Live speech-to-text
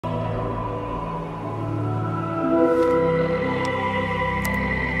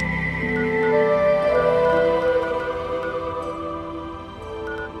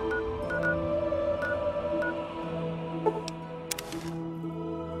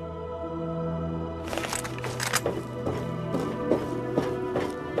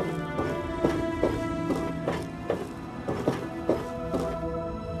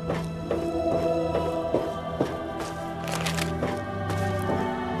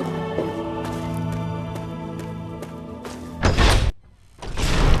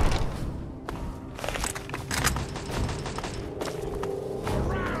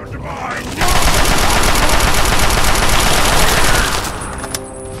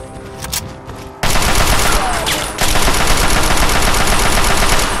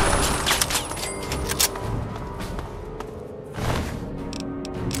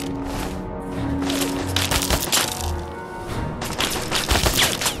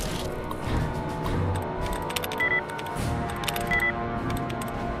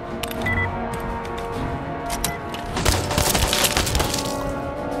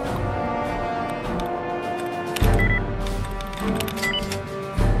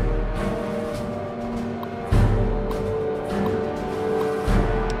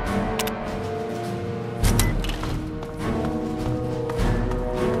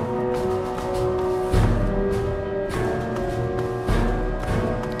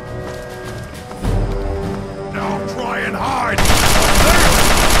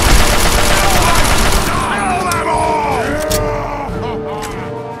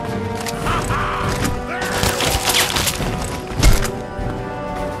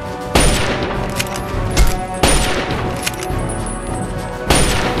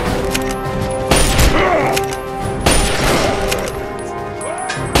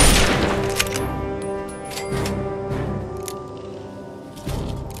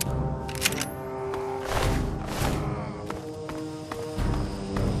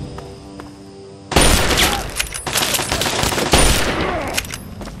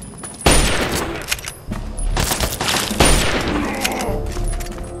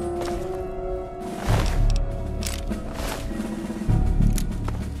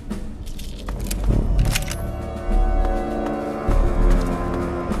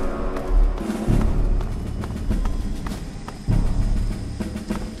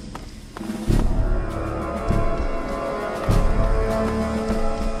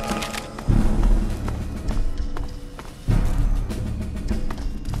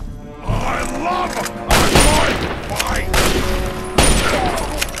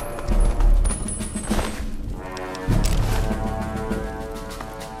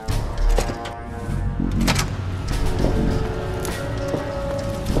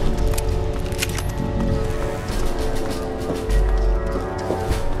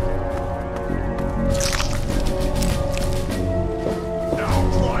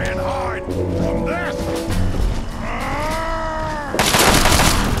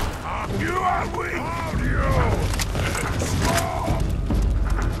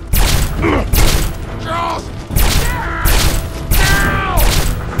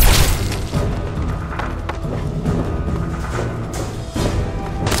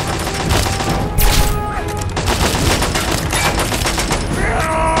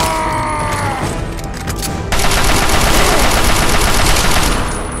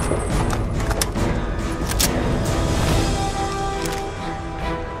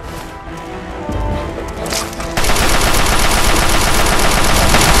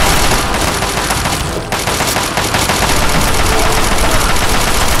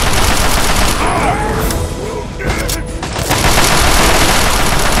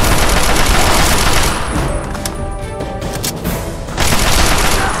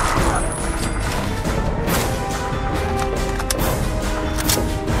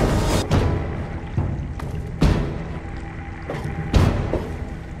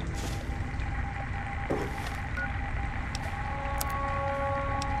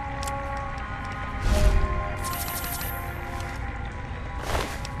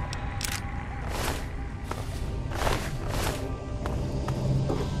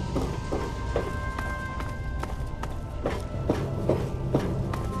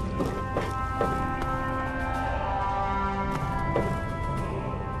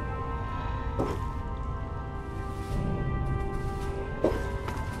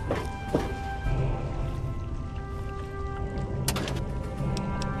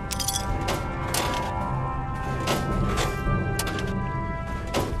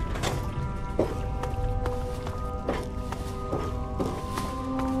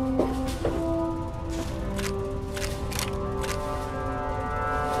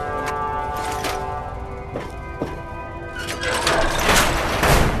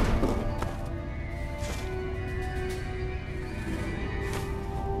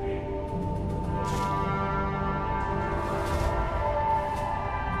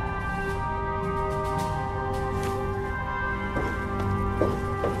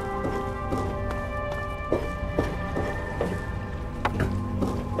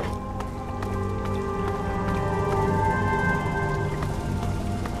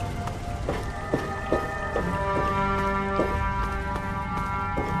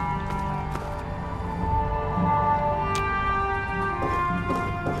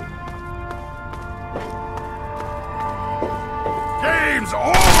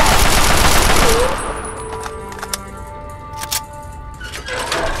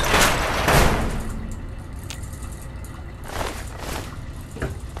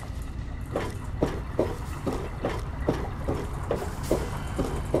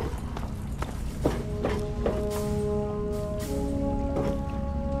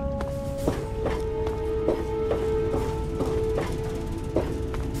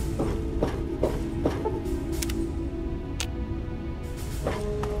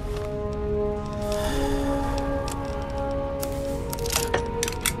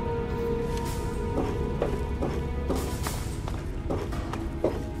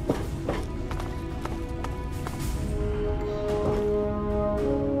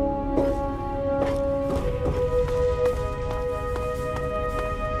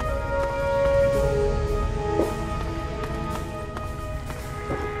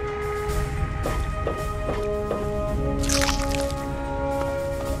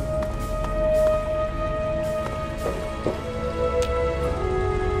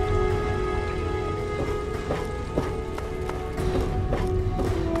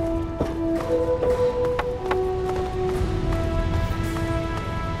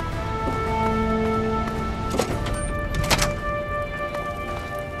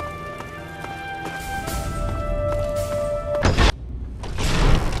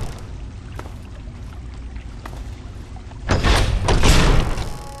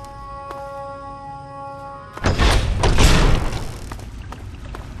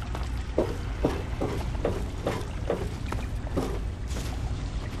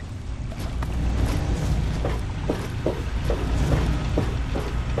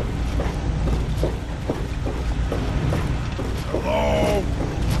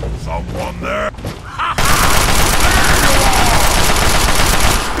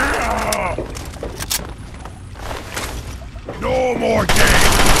No more games!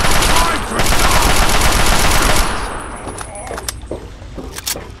 Time to stop!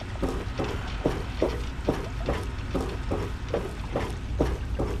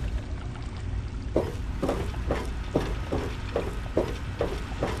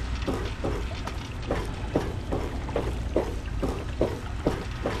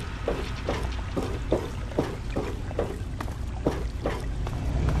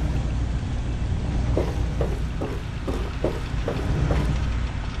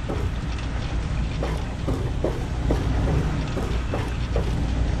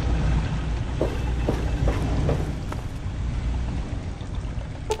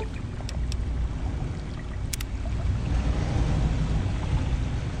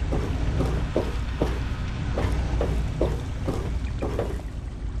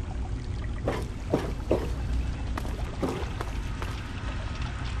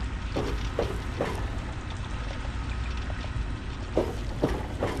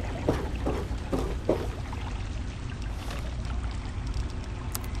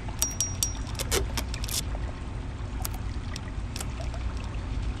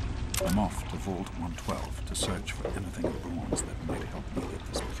 I'm off to Vault 112 to search for anything of bronze that might help me get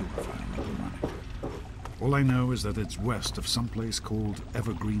this purifier up and running. All I know is that it's west of some place called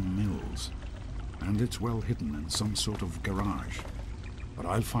Evergreen Mills, and it's well hidden in some sort of garage. But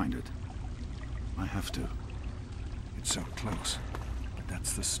I'll find it. I have to. It's so close, but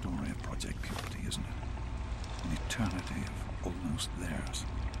that's the story of Project Purity, isn't it? An eternity of almost theirs.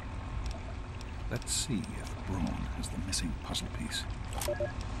 Let's see if Braun has the missing puzzle piece.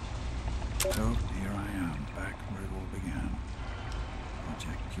 So here I am, back where it all began.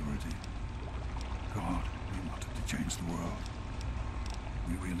 Project Purity. God, we wanted to change the world.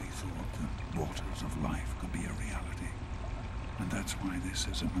 We really thought the waters of life could be a reality. And that's why this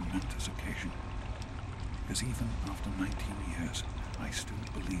is a momentous occasion. Because even after 19 years, I still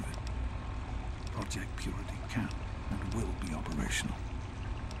believe it. Project Purity can and will be operational.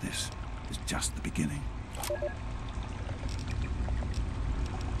 This is just the beginning.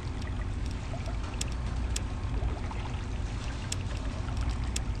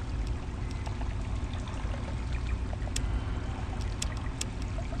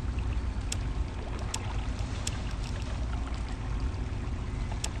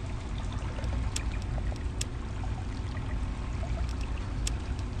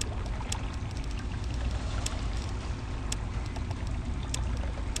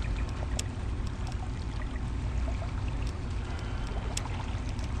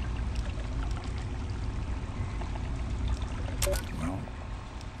 Well,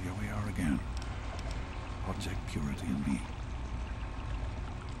 here we are again. Project Purity and me.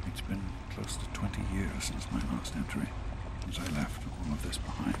 It's been close to 20 years since my last entry, since I left all of this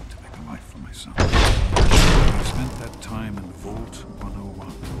behind to make a life for myself. I spent that time in Vault 101,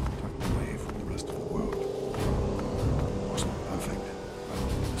 tucked away from the rest of the world. It wasn't perfect, but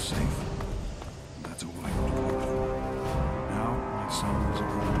it was safe. And that's all I could hope for. Now, my son is a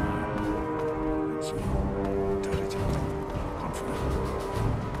grown man. It's intelligent.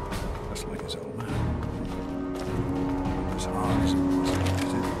 Just like his old man. His heart is he doesn't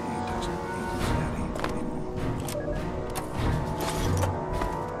need his daddy anymore.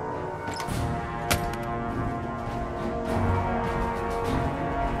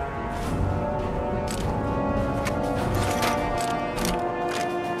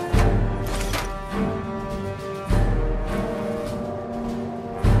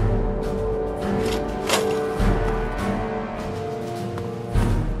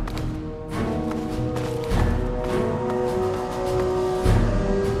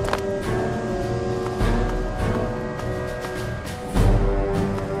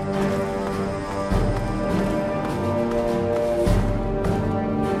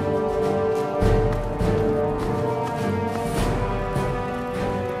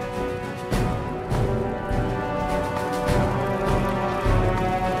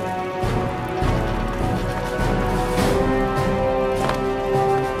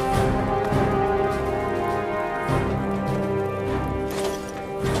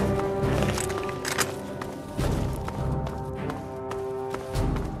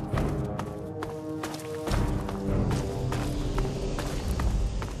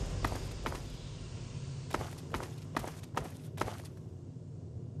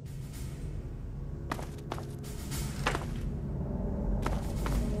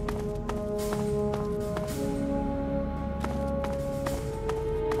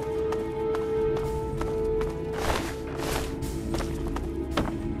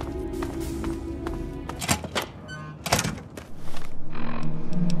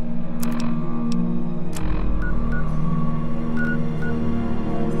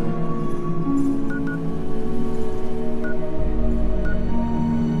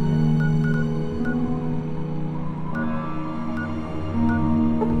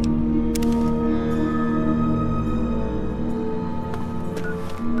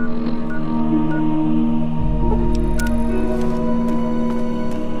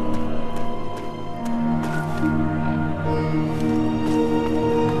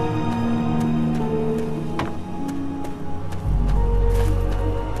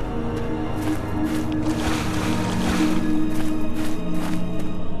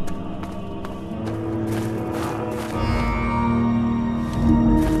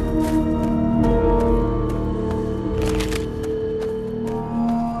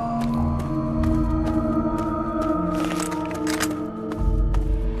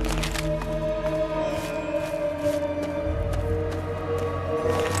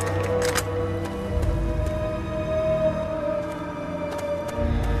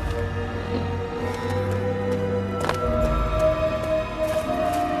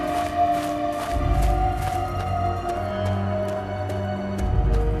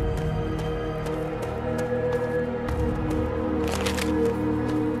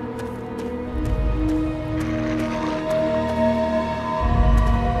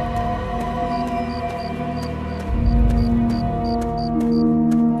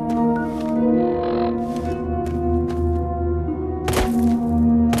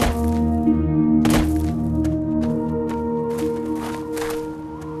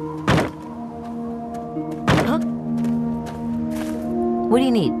 What do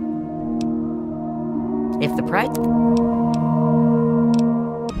you need? If the price...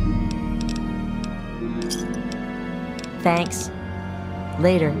 Thanks.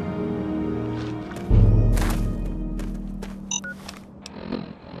 Later.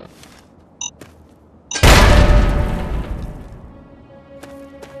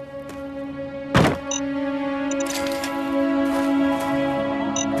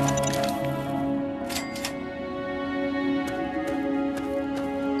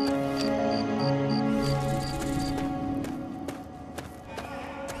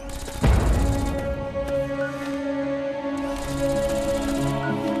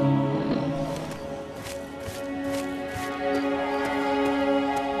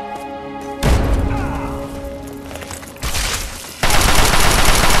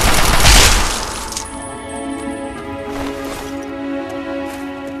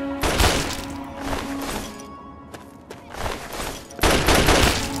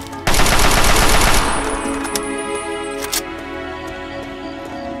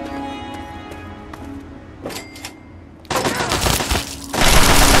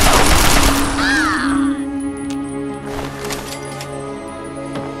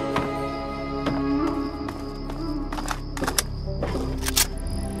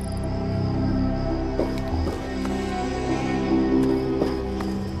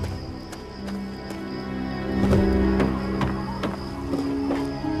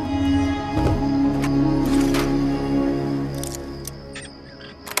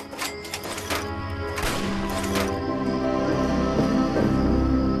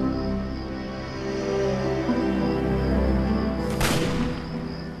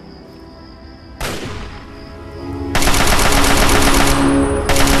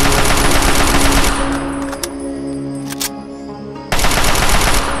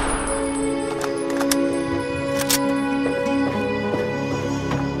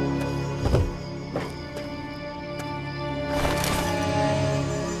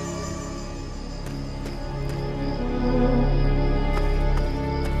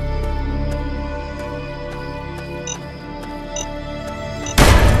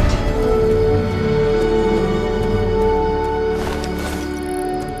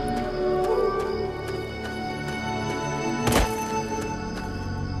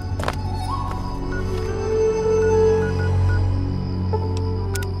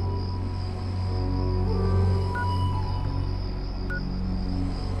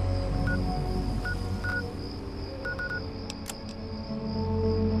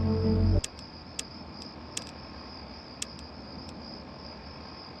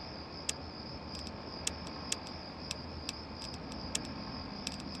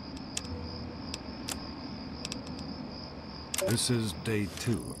 This is day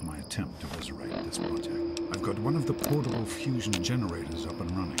 2 of my attempt to resurrect this project. I've got one of the portable fusion generators up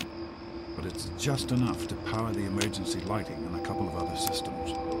and running, but it's just enough to power the emergency lighting and a couple of other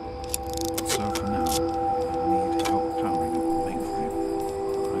systems. So for now, I need help powering up the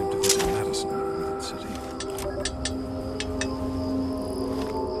mainframe. I have to visit Madison with its city.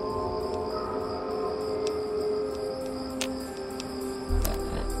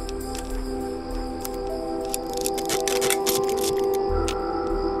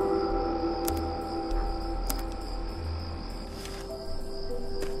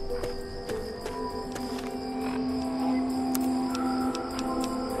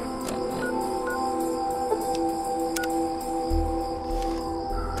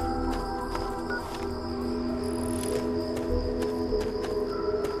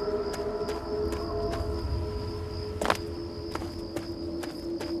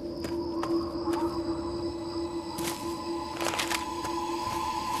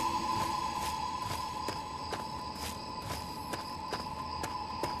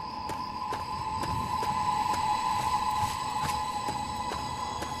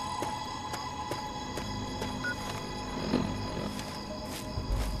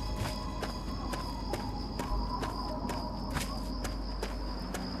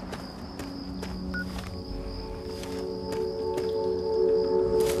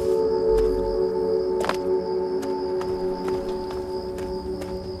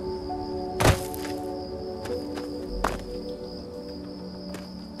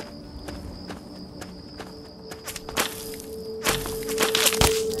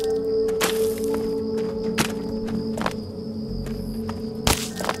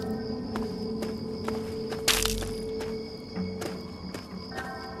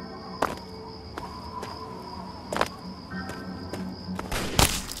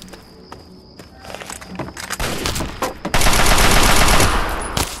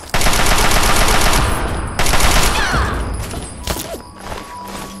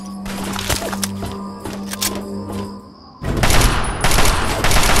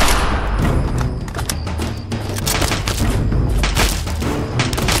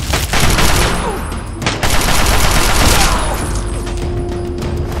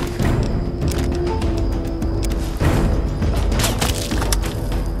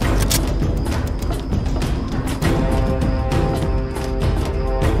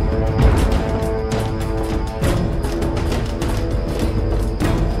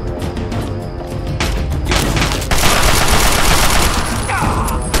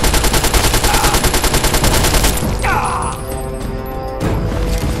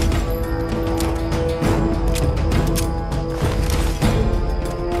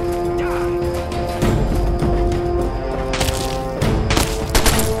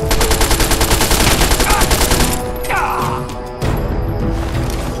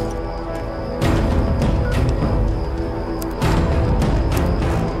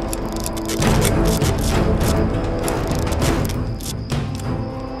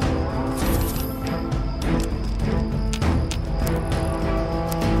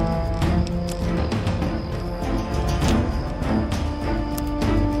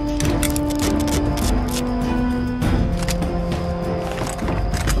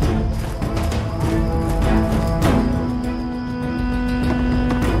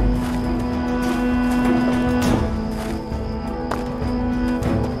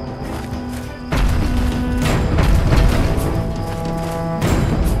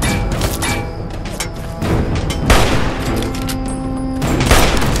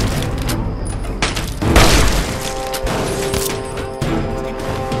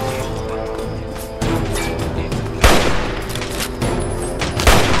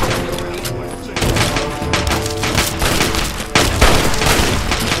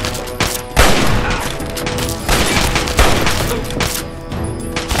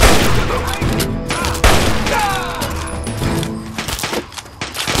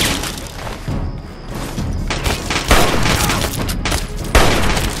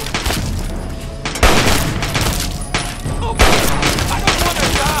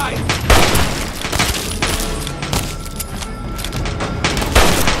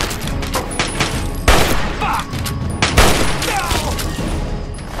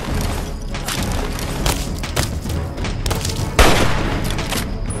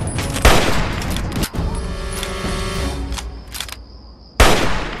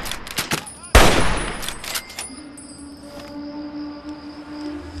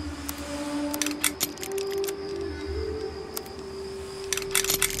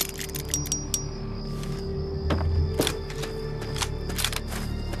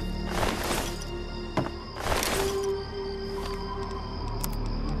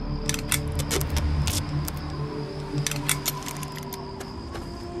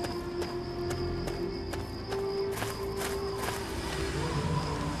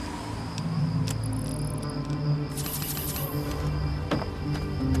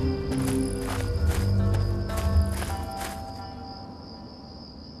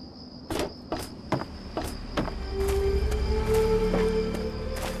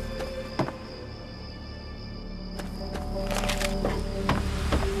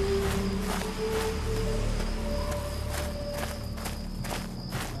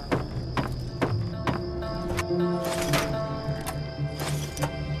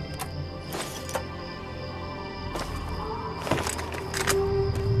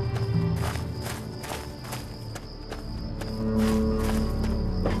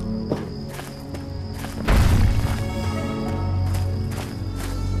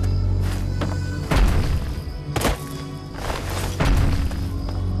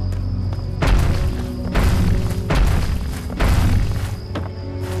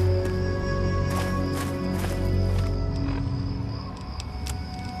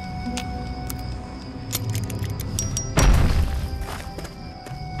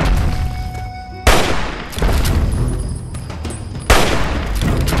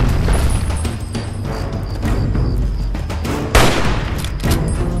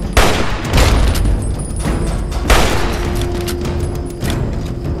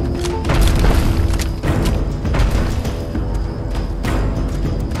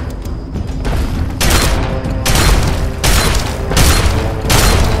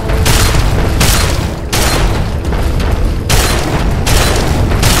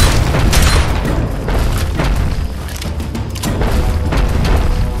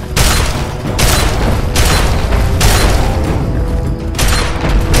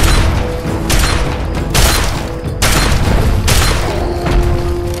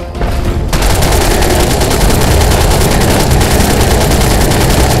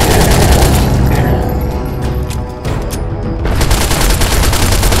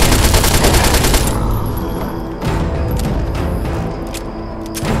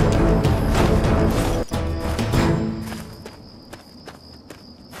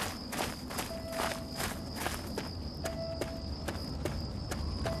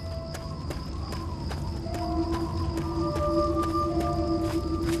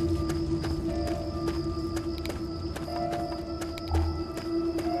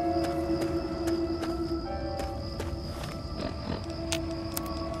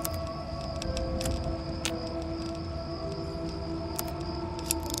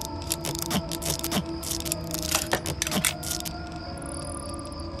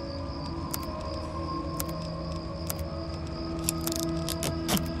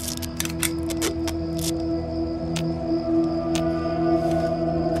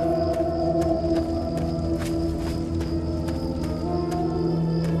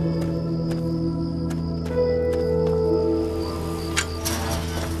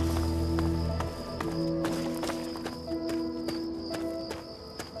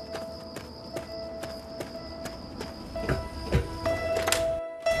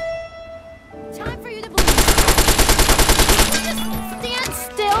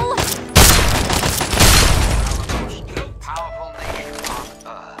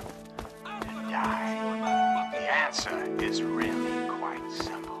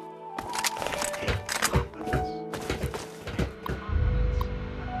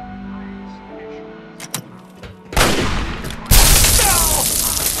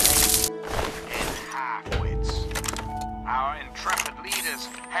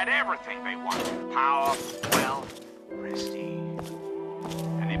 had everything they wanted. Power, wealth, prestige.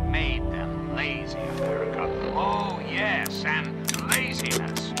 And it made them lazy, America. Oh, yes, and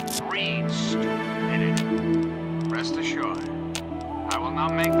laziness breeds stupidity. Rest assured, I will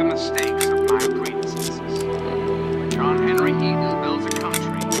not make the mistakes of my predecessors. When John Henry Eaton builds a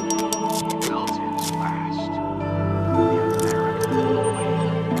country, he built it fast. The American way.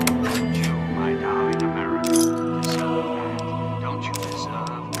 Don't you, my darling America, deserve that? Don't you deserve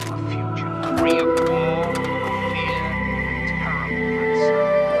a future free of war, of fear, and terrible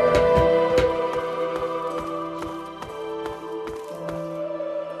uncertainty?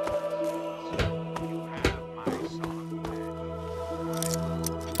 You have my solemn pledge.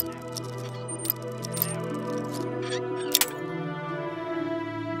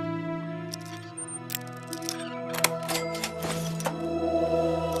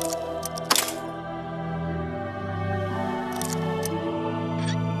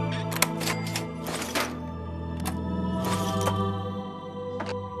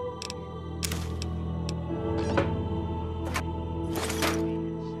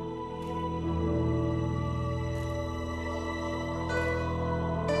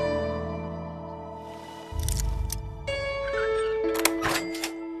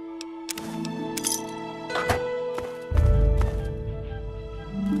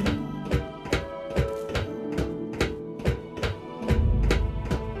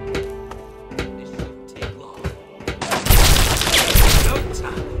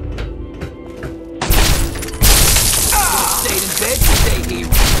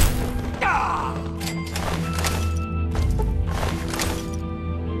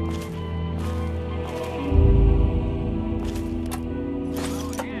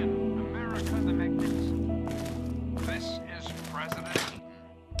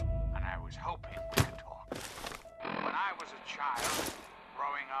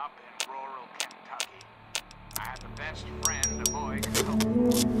 Best friend a boy could hope for.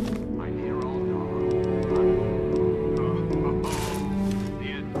 My dear old dog. The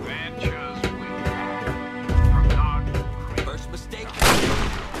adventures we had. From dog to creek. First mistake.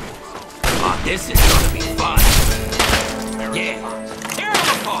 Oh, this is gonna be fun. Yeah. Tear them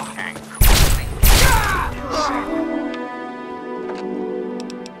apart. And complete.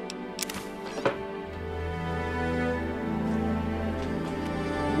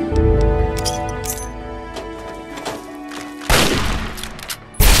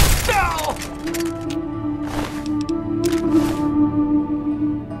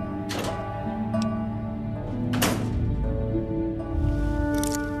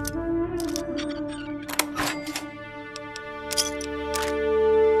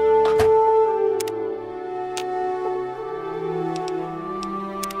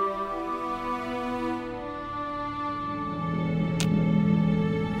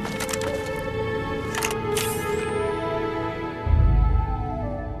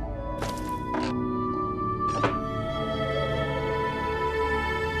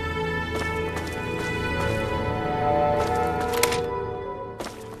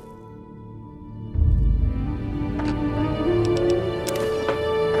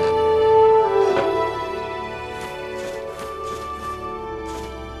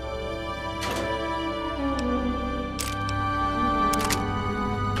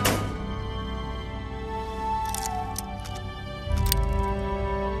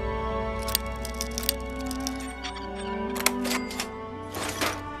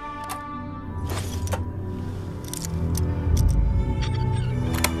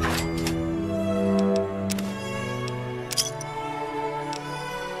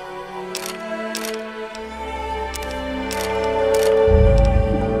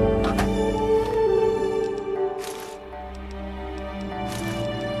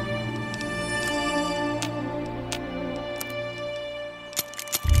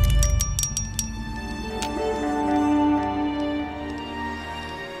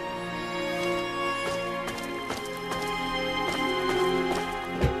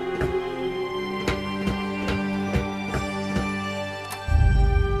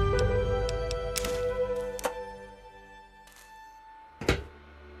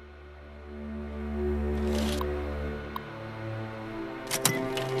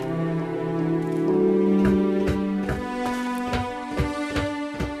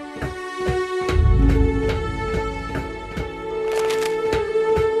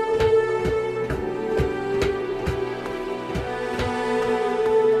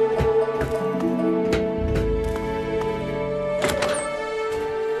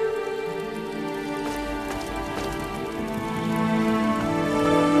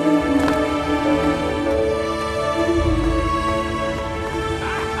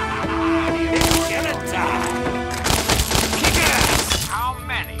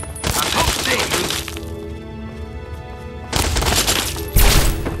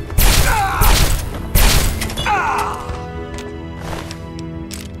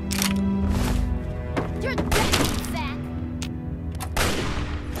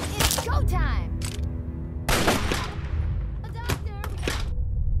 showtime!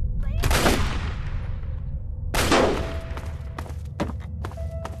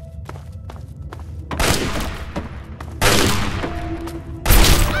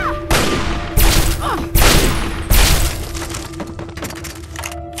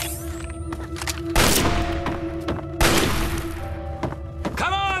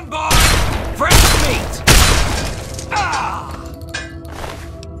 Come on, boy! Fresh meat! Ah!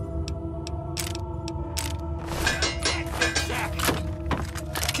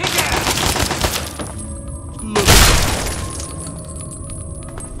 Kick ass! Look.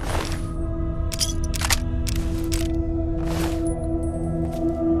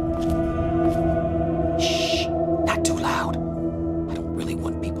 Shh! Not too loud. I don't really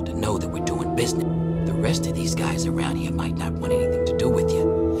want people to know that we're doing business. The rest of these guys around here might not want anything to do with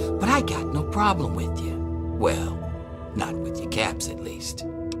you, but I got no problem with you. Well, not with your caps, at least.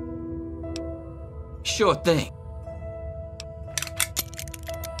 Sure thing.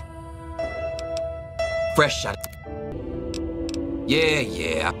 Fresh shot.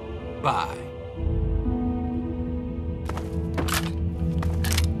 Yeah. Bye.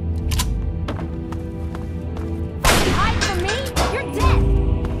 Hide from me? You're dead!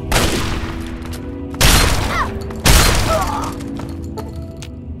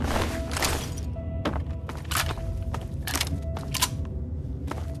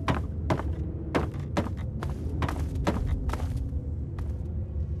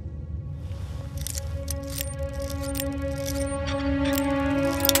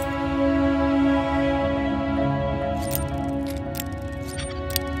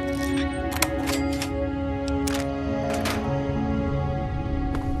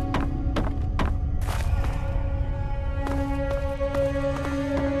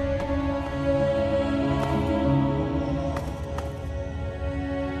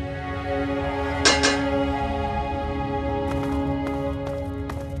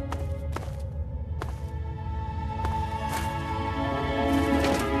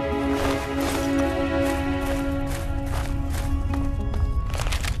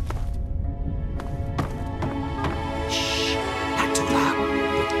 Not too loud.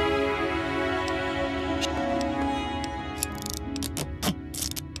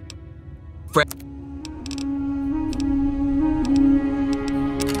 Fresh.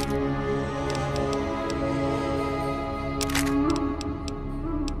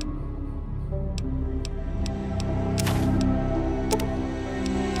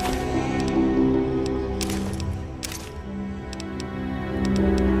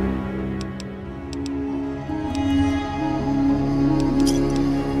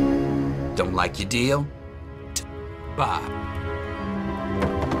 Don't like your deal? Bye.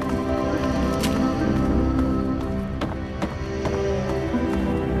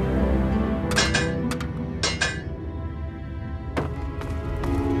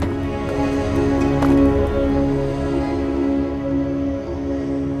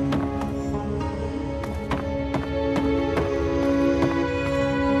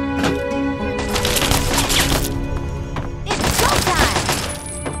 It's showtime!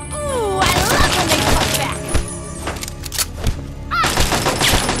 Ooh, I love when they come back!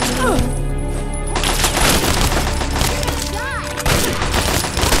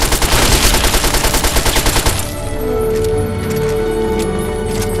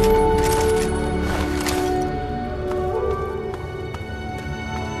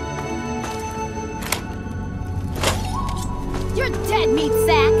 You're dead, meat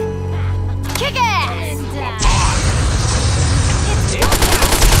sack! Kick ass! It's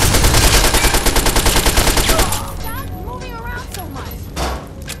Stop moving around so much!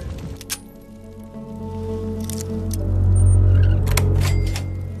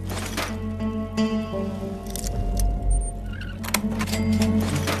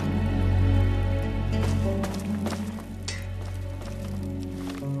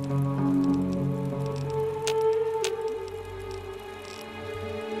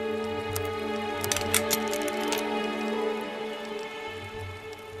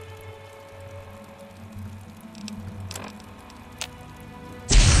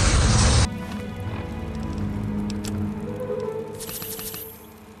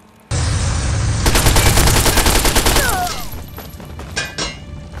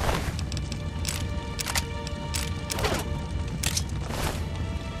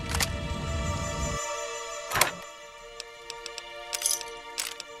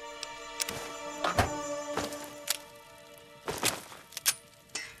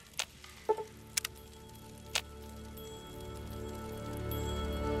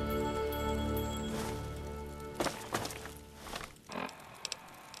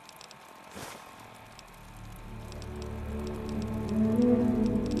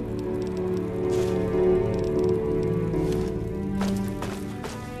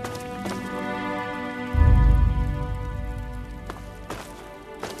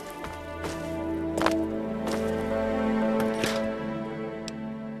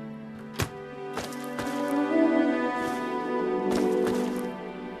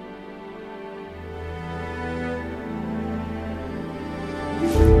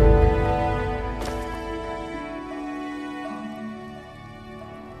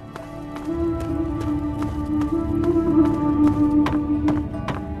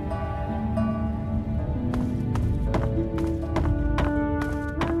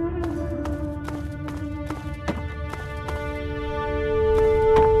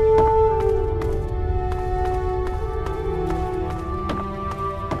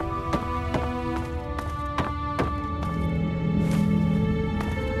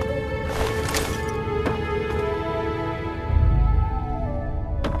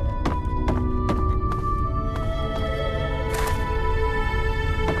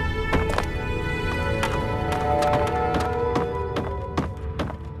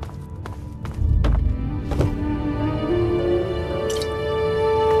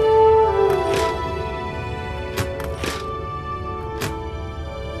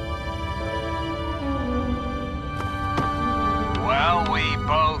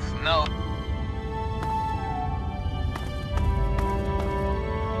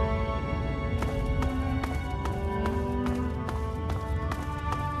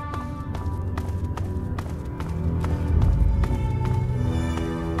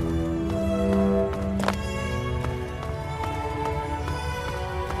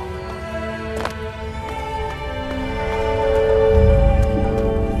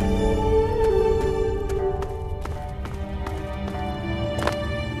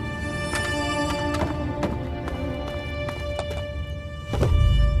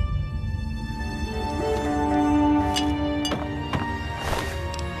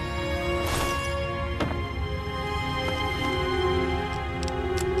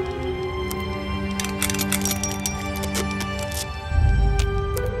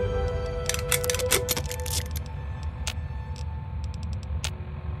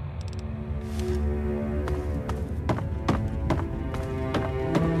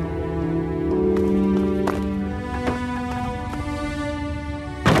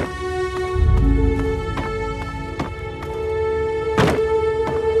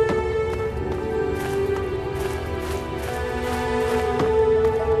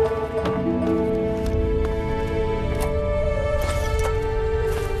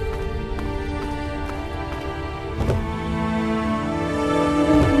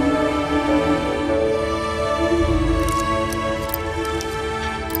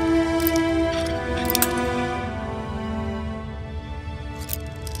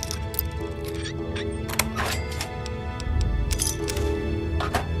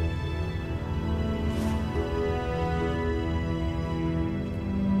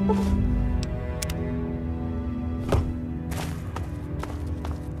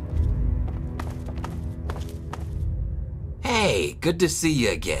 Hey, good to see you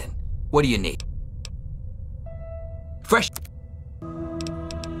again. What do you need? Fresh?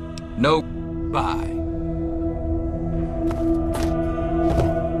 No. Bye.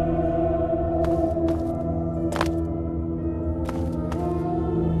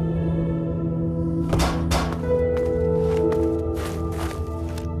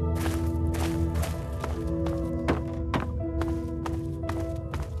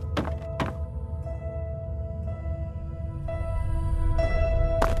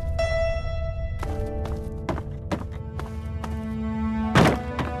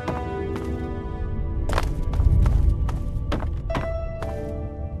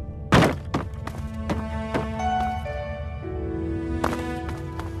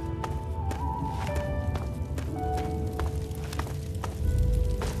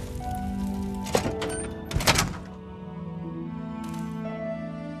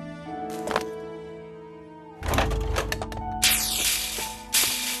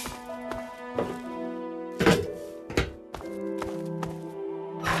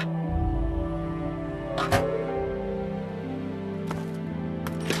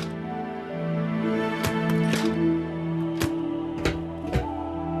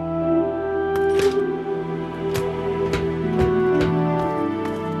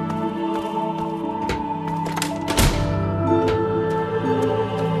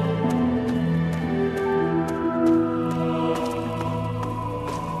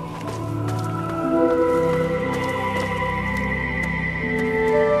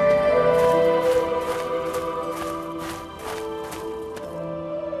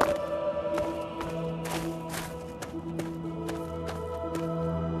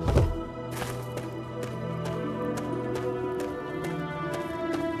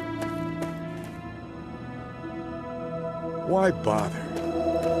 Why bother?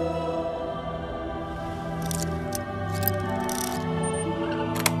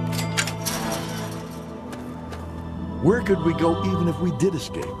 Where could we go even if we did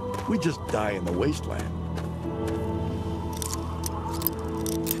escape? We just die in the wasteland.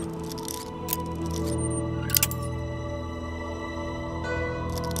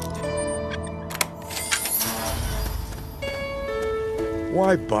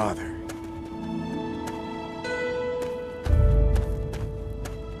 Why bother?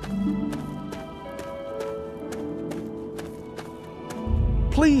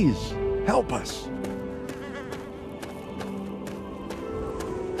 Please, help us.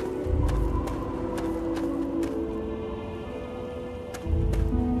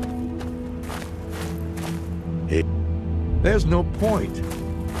 Hey, there's no point.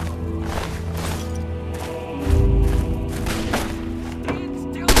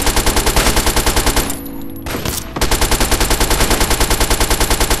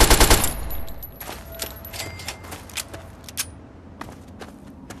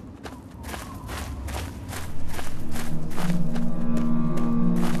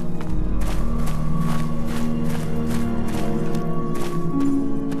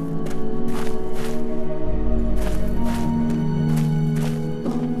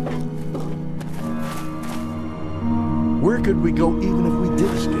 Where could we go even if we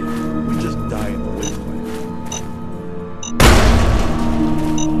did escape? We just die in the wasteland.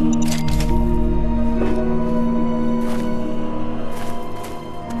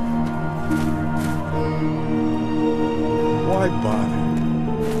 Why bother?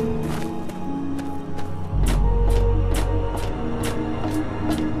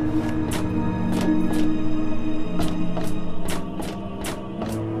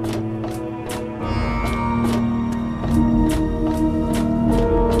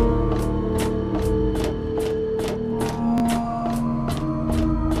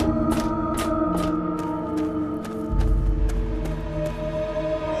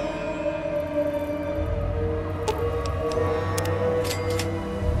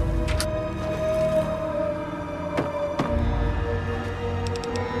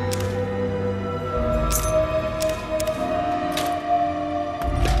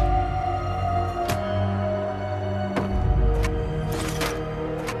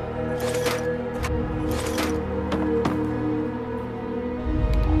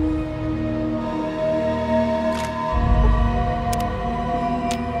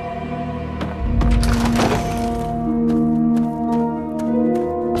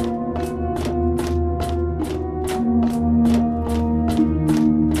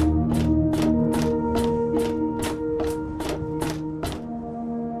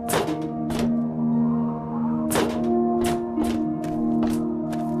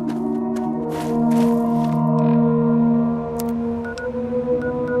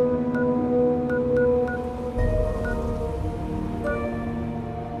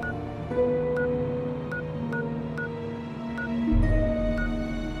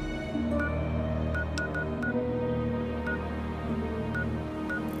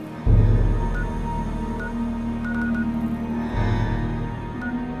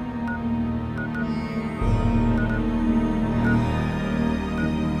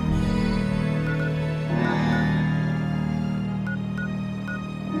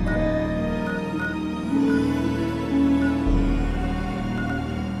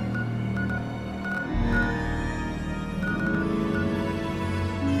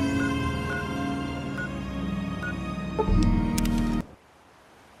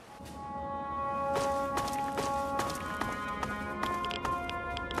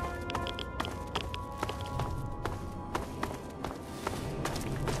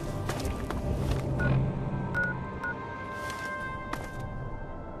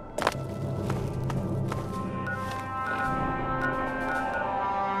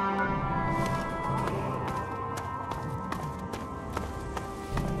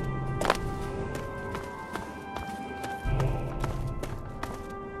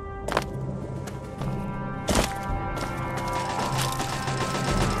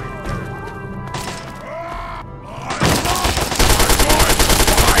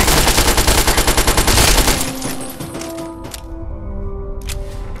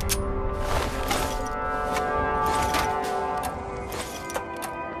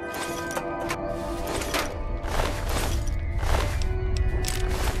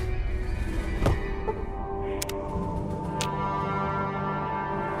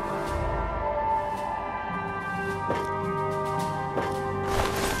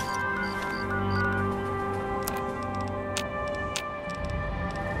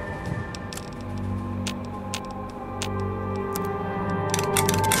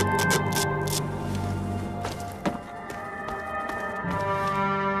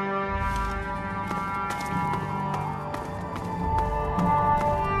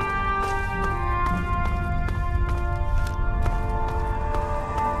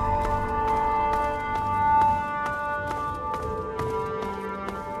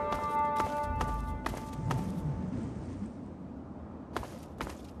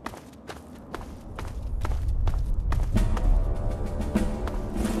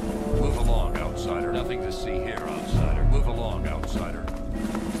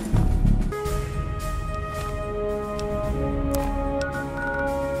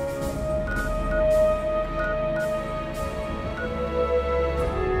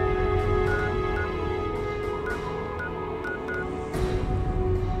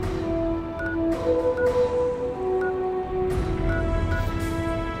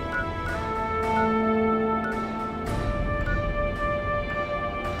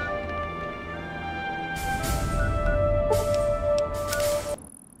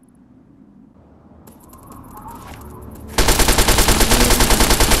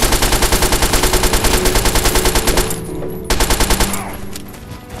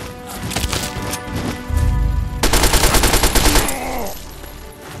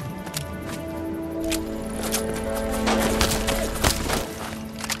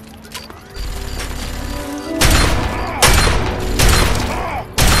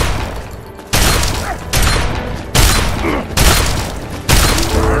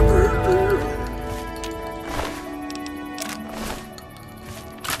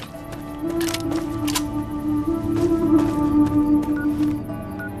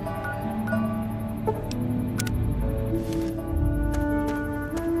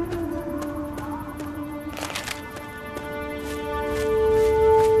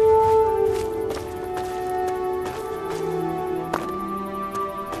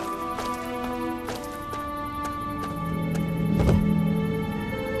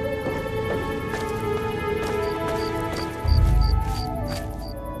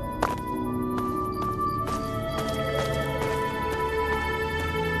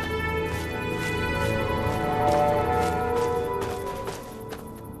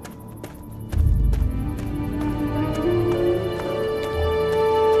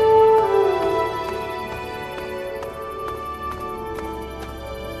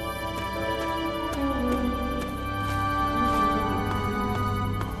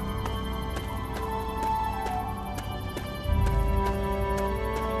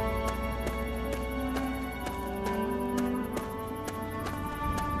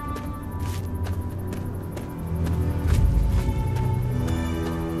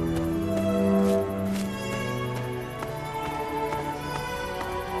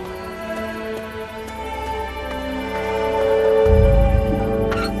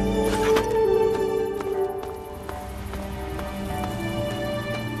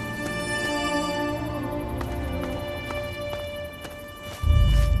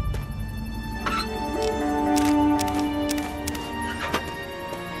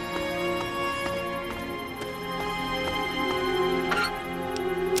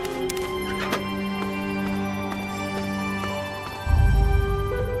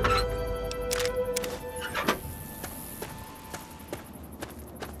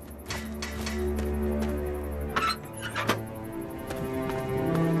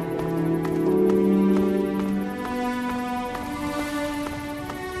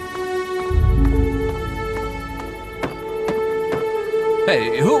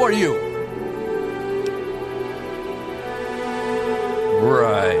 Hey, who are you?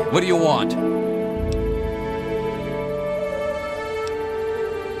 Right. What do you want?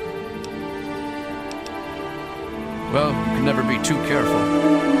 Well, you can never be too careful.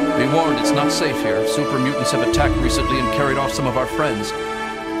 Be warned, it's not safe here. Super mutants have attacked recently and carried off some of our friends.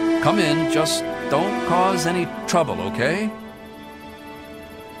 Come in, just don't cause any trouble, okay?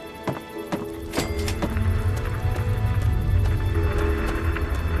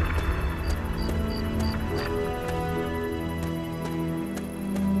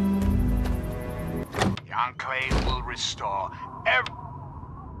 The Enclave will restore every...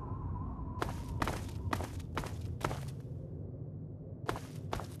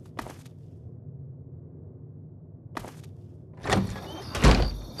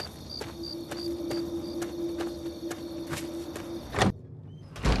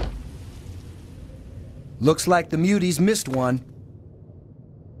 Looks like the muties missed one.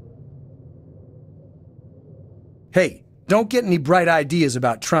 Hey, don't get any bright ideas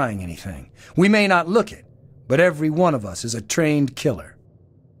about trying anything. We may not look it, but every one of us is a trained killer.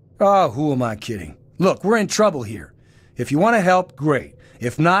 Oh, who am I kidding? Look, we're in trouble here. If you want to help, great.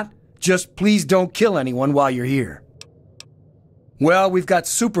 If not, just please don't kill anyone while you're here. Well, we've got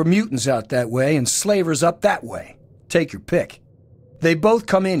super mutants out that way and slavers up that way. Take your pick. They both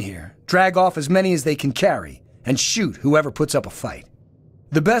come in here, drag off as many as they can carry, and shoot whoever puts up a fight.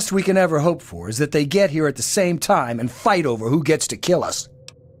 The best we can ever hope for is that they get here at the same time and fight over who gets to kill us.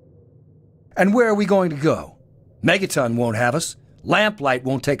 And where are we going to go? Megaton won't have us, Lamplight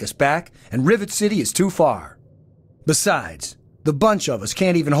won't take us back, and Rivet City is too far. Besides, the bunch of us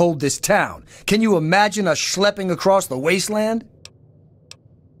can't even hold this town. Can you imagine us schlepping across the wasteland?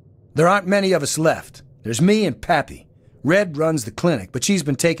 There aren't many of us left. There's me and Pappy. Red runs the clinic, but she's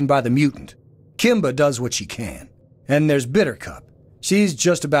been taken by the mutant. Kimba does what she can. And there's Bittercup. She's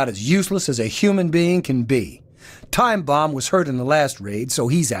just about as useless as a human being can be. Time Bomb was hurt in the last raid, so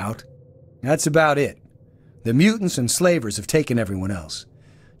he's out. That's about it. The mutants and slavers have taken everyone else.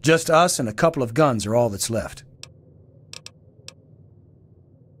 Just us and a couple of guns are all that's left.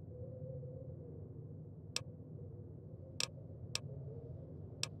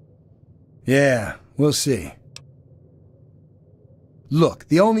 Yeah, we'll see. Look,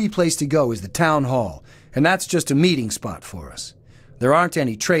 the only place to go is the town hall, and that's just a meeting spot for us. There aren't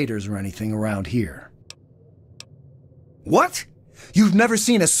any traders or anything around here. What? You've never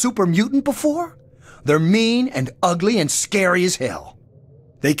seen a super mutant before? They're mean and ugly and scary as hell.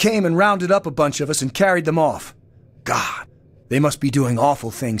 They came and rounded up a bunch of us and carried them off. God, they must be doing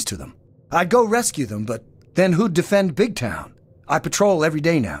awful things to them. I'd go rescue them, but then who'd defend Big Town? I patrol every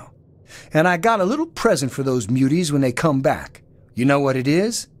day now. And I got a little present for those muties when they come back. You know what it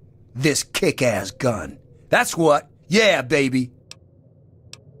is? This kick-ass gun. That's what. Yeah, baby.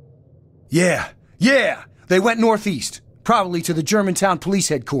 Yeah. They went northeast, probably to the Germantown police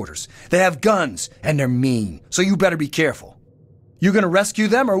headquarters. They have guns, and they're mean, so you better be careful. You gonna rescue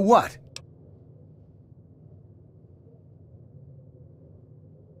them or what?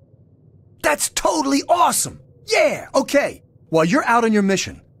 That's totally awesome! Yeah, okay. While you're out on your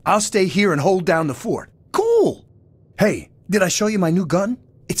mission, I'll stay here and hold down the fort. Cool! Hey, did I show you my new gun?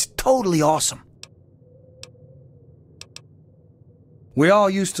 It's totally awesome. We all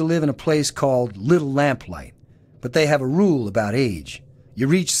used to live in a place called Little Lamplight, but they have a rule about age. You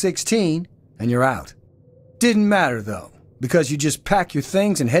reach 16, and you're out. Didn't matter, though, because you just pack your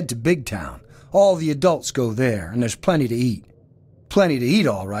things and head to Big Town. All the adults go there, and there's plenty to eat. Plenty to eat,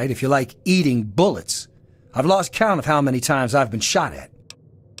 all right, if you like eating bullets. I've lost count of how many times I've been shot at.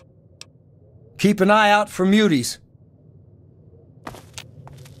 Keep an eye out for muties.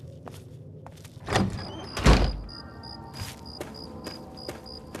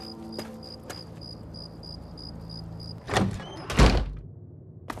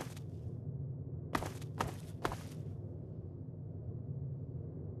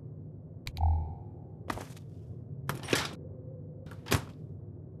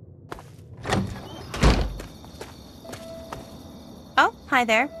 Oh, hi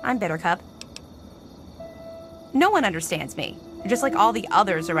there. I'm Bittercup. No one understands me. You're just like all the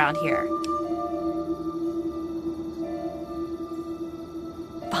others around here.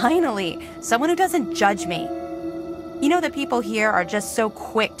 Finally, someone who doesn't judge me. You know that people here are just so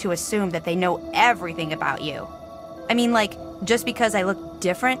quick to assume that they know everything about you. I mean, like, just because I look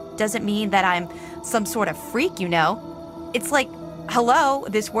different doesn't mean that I'm some sort of freak, you know? It's like, hello,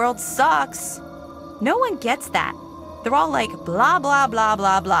 this world sucks. No one gets that. They're all like, blah, blah, blah,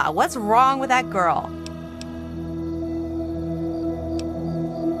 blah, blah. What's wrong with that girl?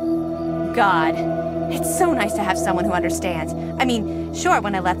 God. It's so nice to have someone who understands. I mean, sure,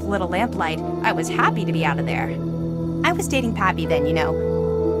 when I left Little Lamplight, I was happy to be out of there. I was dating Pappy then, you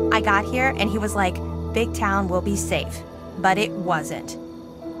know. I got here and he was like, Big Town will be safe. But it wasn't.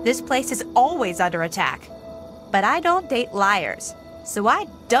 This place is always under attack. But I don't date liars. So I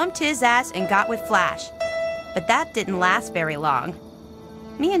dumped his ass and got with Flash. But that didn't last very long.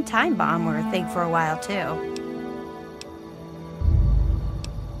 Me and Time Bomb were a thing for a while, too.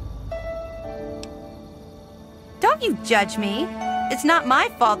 Don't you judge me. It's not my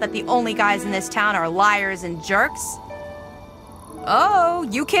fault that the only guys in this town are liars and jerks. Oh,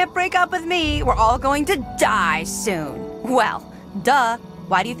 you can't break up with me. We're all going to die soon. Well, duh.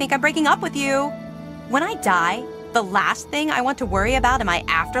 Why do you think I'm breaking up with you? When I die, the last thing I want to worry about in my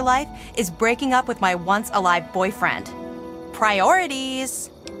afterlife is breaking up with my once-alive boyfriend. Priorities.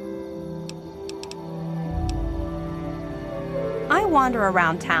 I wander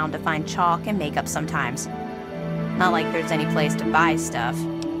around town to find chalk and makeup sometimes. Not like there's any place to buy stuff.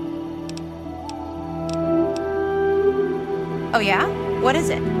 Oh yeah? What is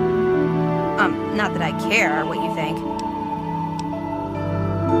it? Not that I care what you think.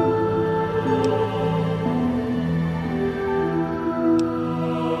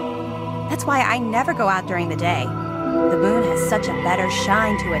 That's why I never go out during the day. The moon has such a better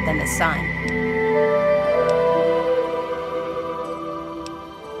shine to it than the sun.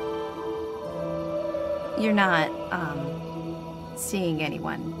 You're not, seeing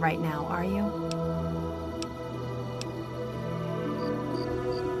anyone right now, are you?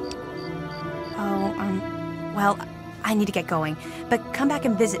 Oh, well, I need to get going. But come back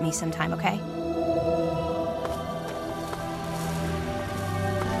and visit me sometime, okay?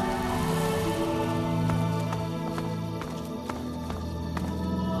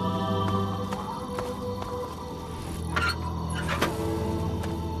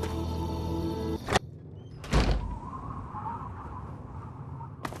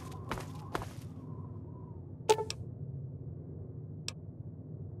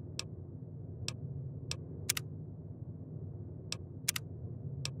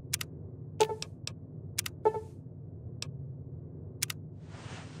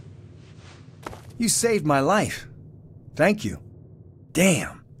 You saved my life. Thank you.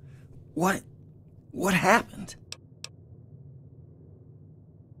 Damn. What happened?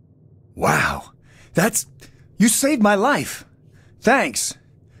 Wow. You saved my life. Thanks.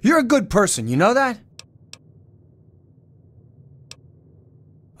 You're a good person, you know that?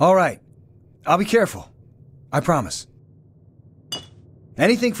 All right. I'll be careful. I promise.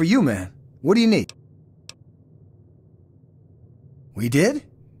 Anything for you, man. What do you need? We did?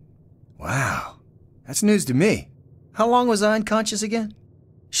 Wow. That's news to me. How long was I unconscious again?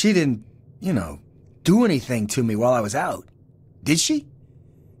 She didn't, do anything to me while I was out. Did she?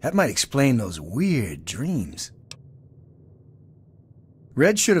 That might explain those weird dreams.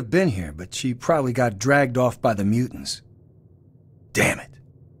 Red should have been here, but she probably got dragged off by the mutants. Damn it.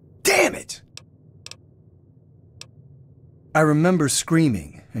 Damn it! I remember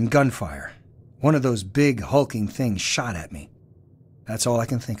screaming and gunfire. One of those big, hulking things shot at me. That's all I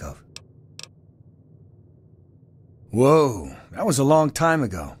can think of. Whoa, that was a long time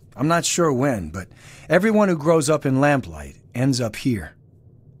ago. I'm not sure when, but everyone who grows up in Lamplight ends up here.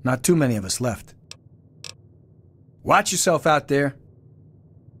 Not too many of us left. Watch yourself out there.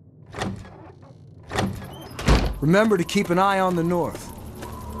 Remember to keep an eye on the north.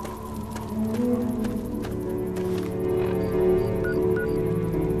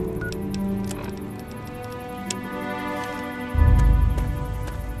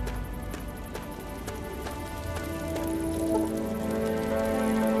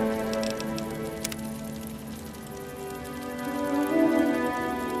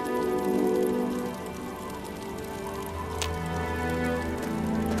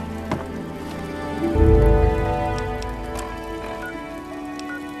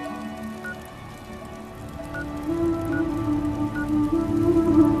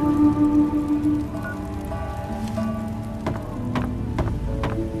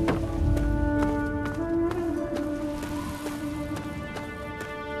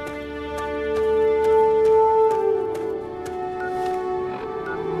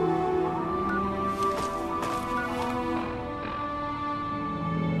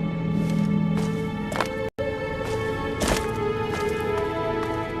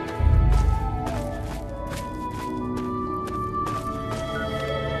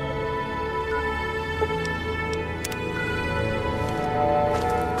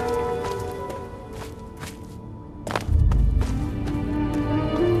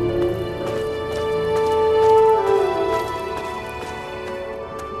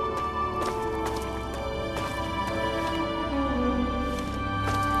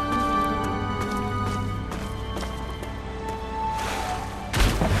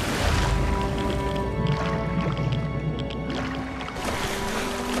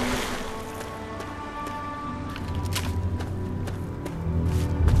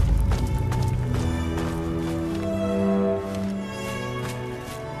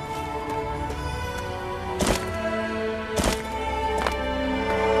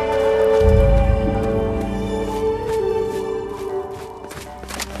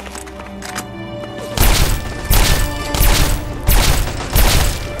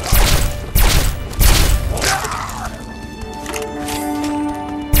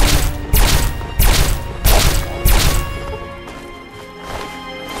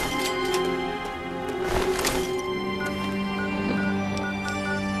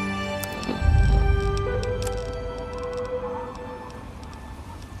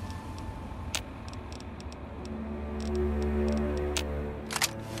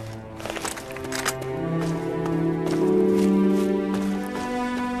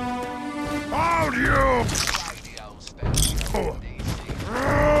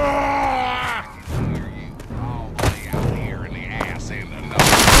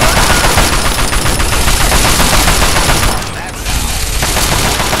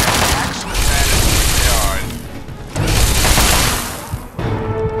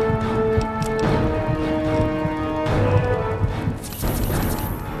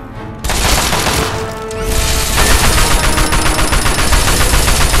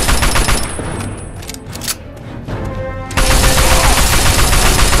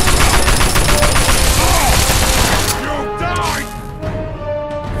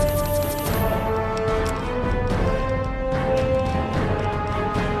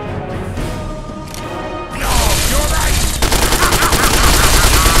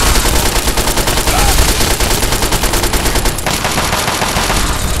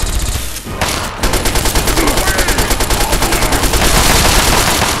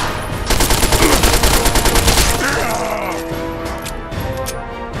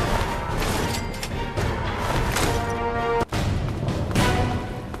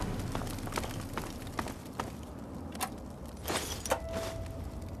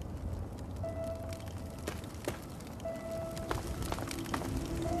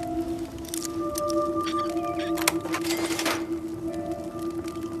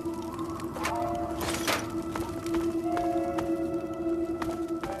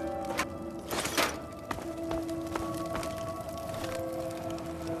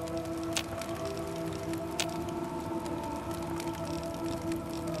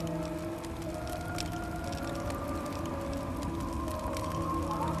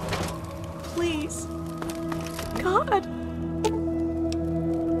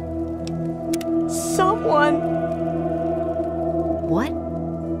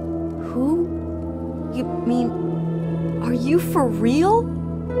 for real?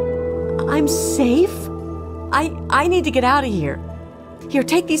 I'm safe? I need to get out of here. Here,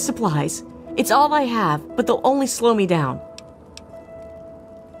 take these supplies. It's all I have, but they'll only slow me down.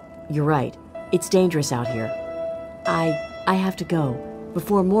 You're right. It's dangerous out here. I have to go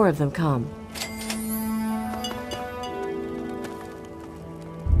before more of them come.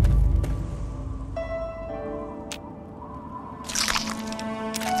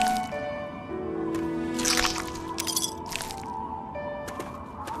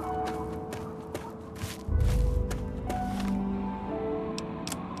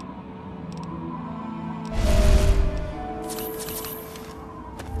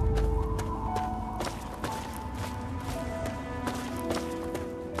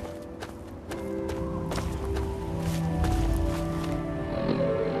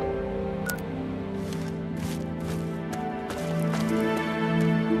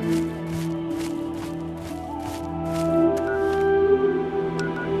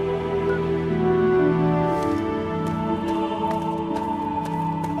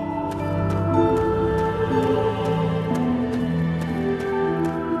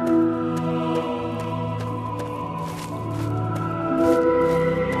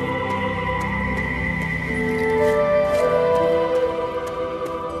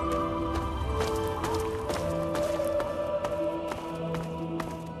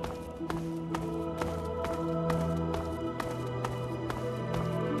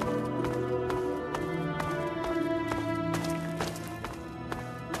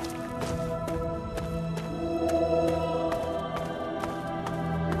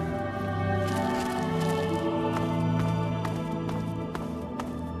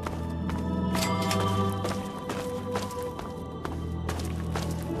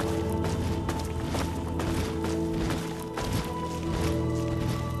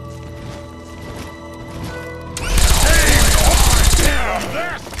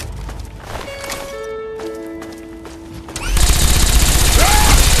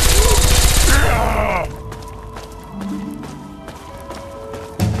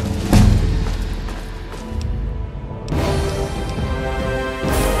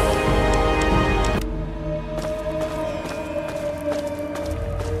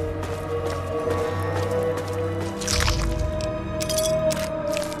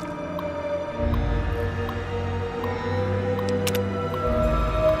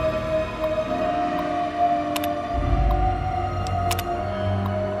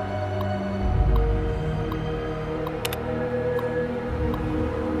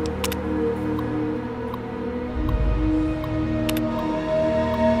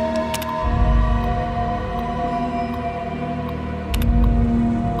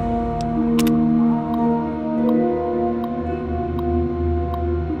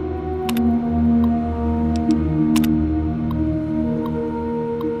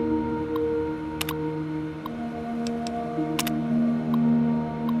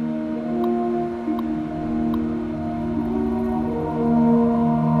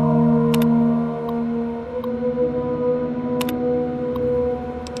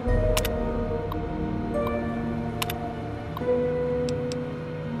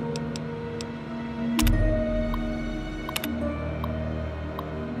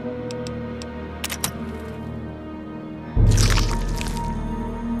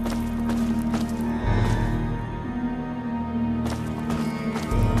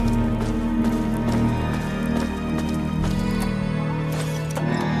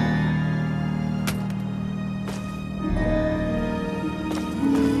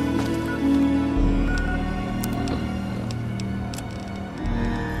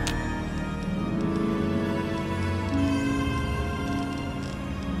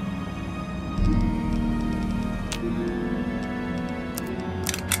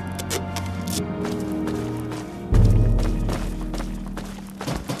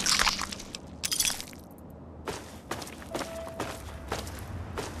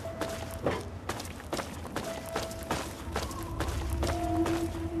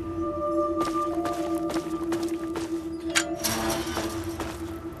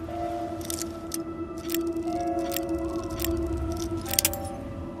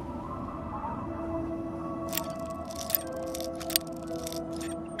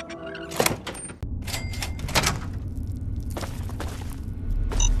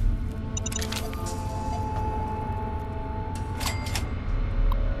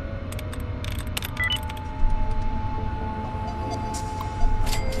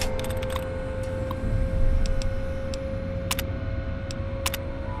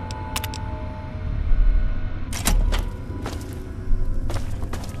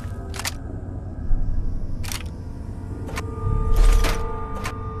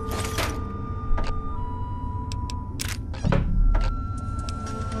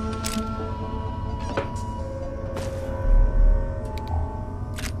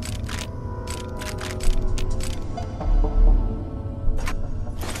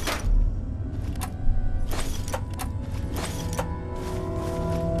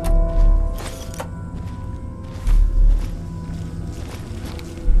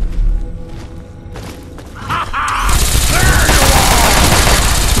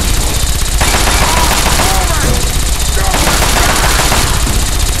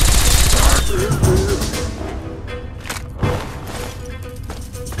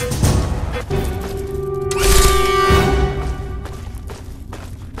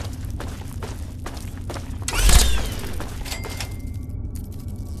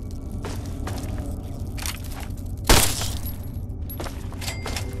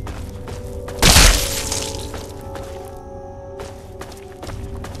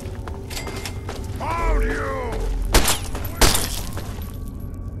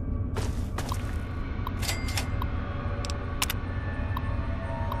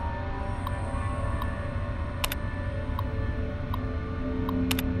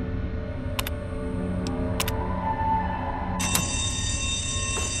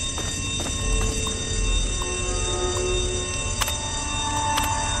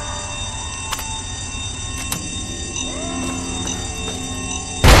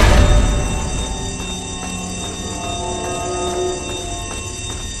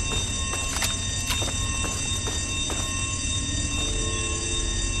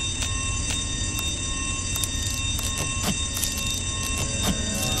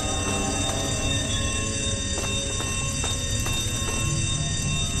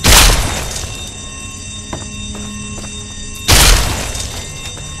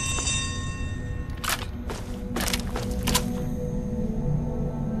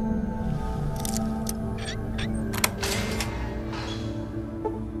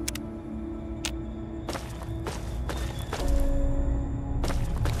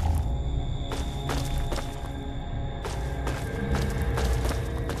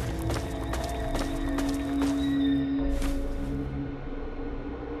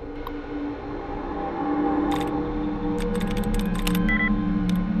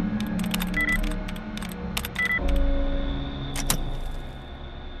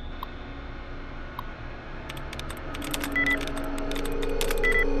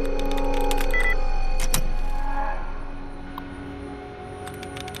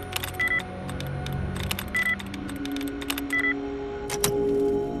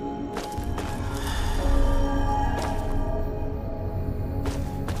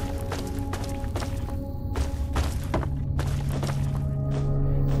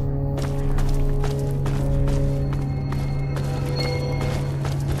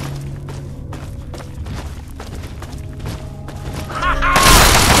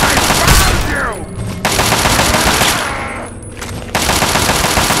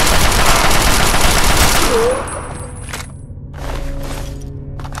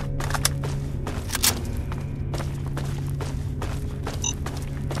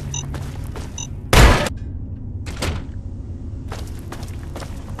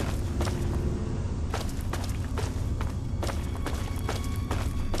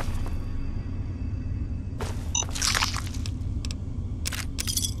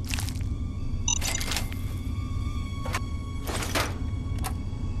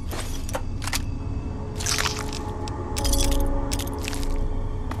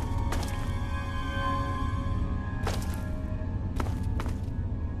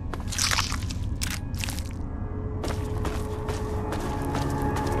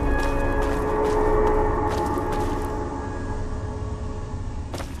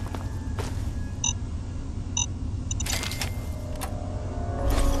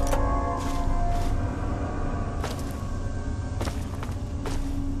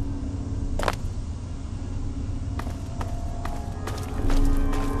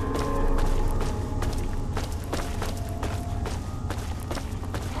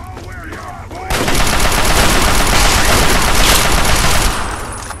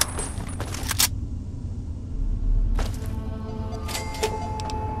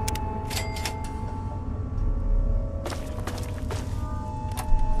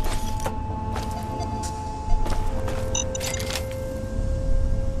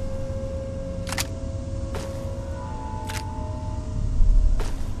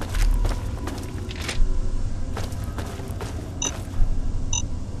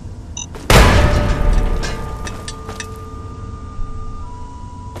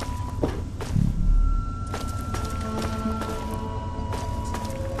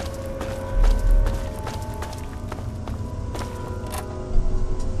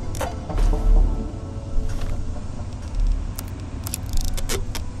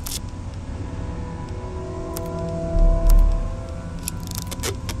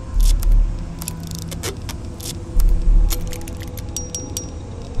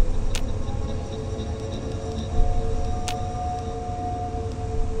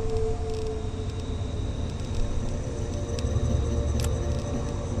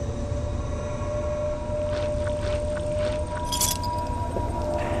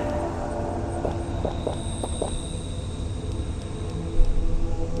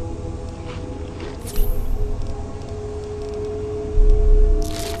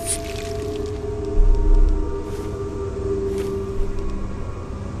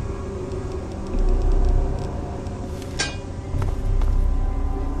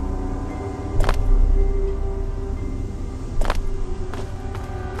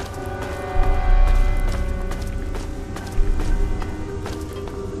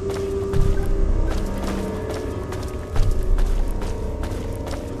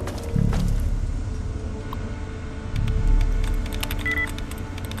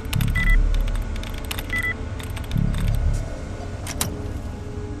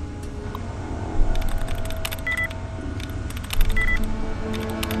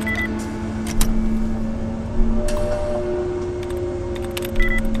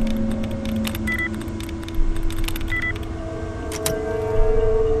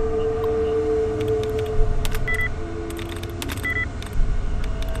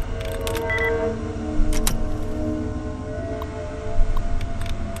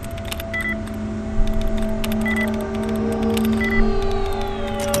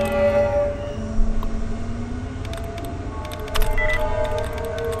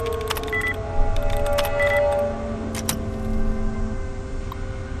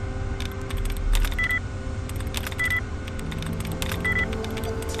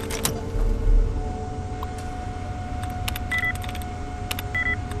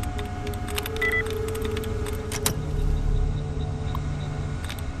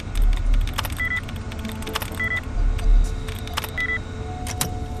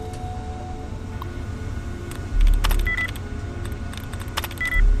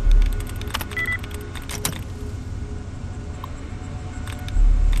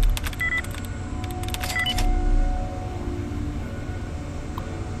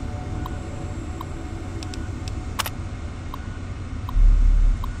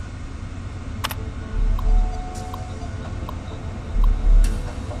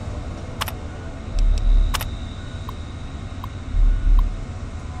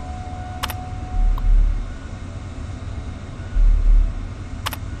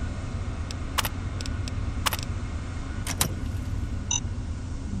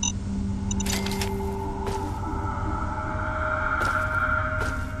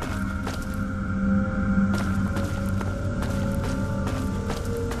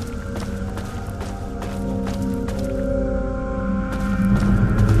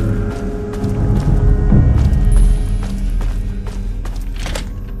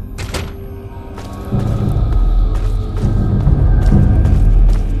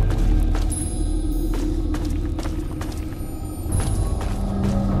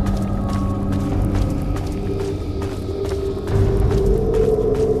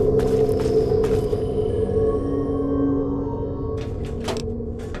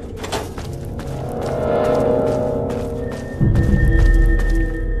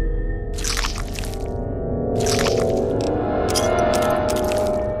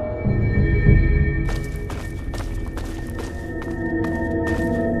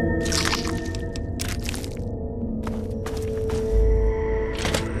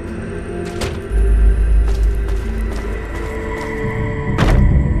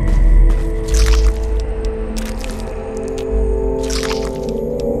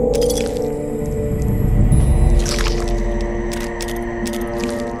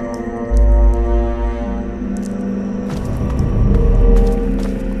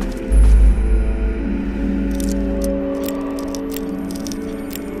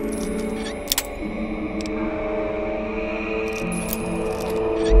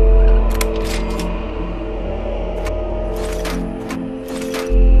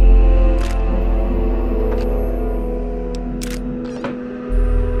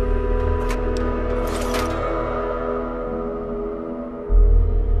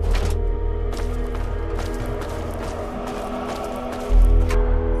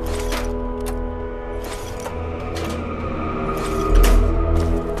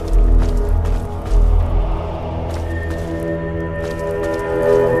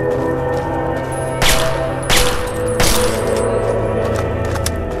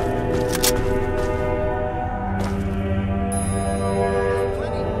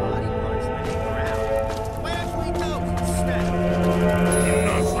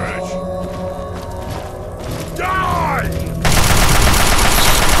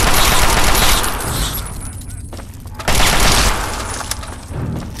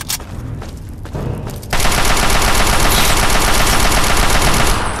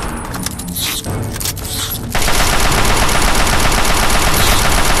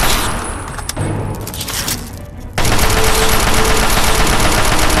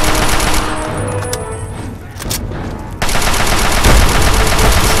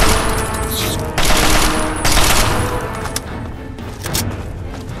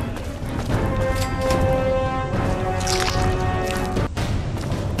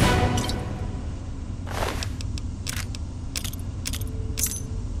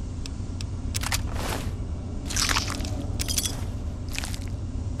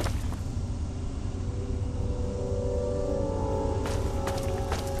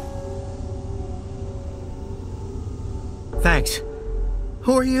 Thanks.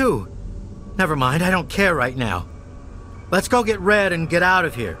 Who are you? Never mind, I don't care right now. Let's go get Red and get out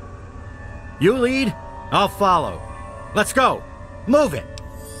of here. You lead, I'll follow. Let's go. Move it.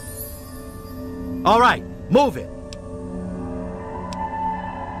 All right, move it.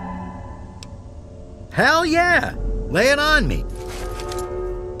 Hell yeah! Lay it on me.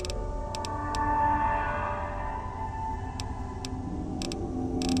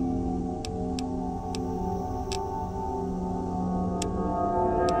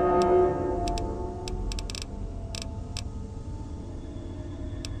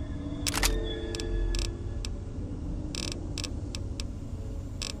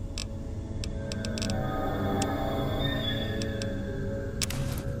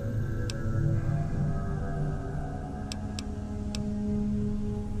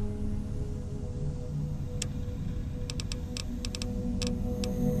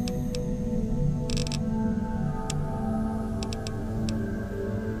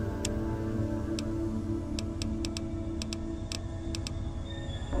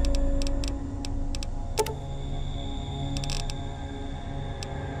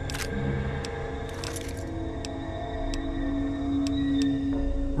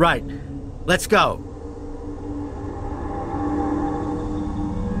 Right. Let's go.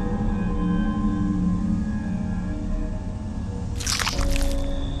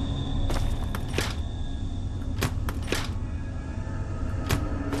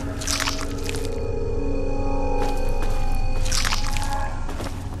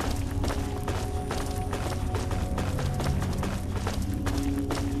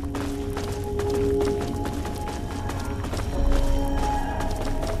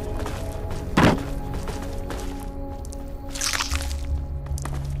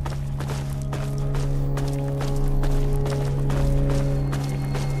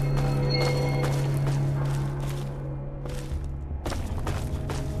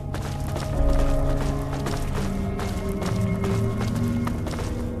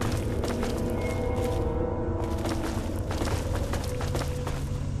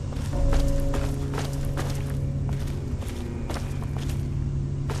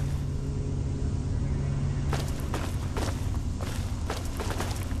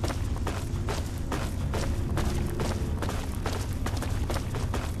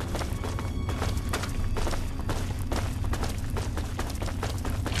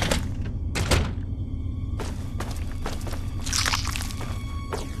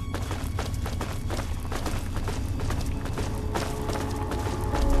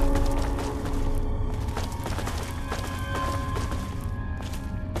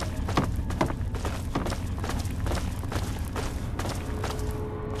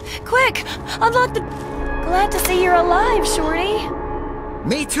 Quick! Unlock the... Glad to see you're alive, Shorty.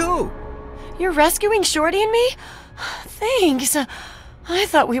 Me too! You're rescuing Shorty and me? Thanks. I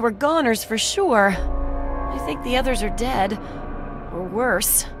thought we were goners for sure. I think the others are dead. Or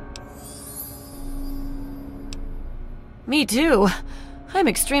worse. Me too. I'm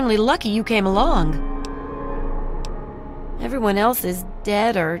extremely lucky you came along. Everyone else is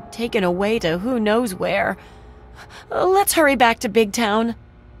dead or taken away to who knows where. Let's hurry back to Big Town.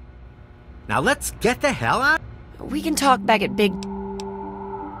 Now let's get the hell out. We can talk back at Big...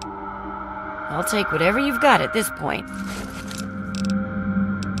 I'll take whatever you've got at this point.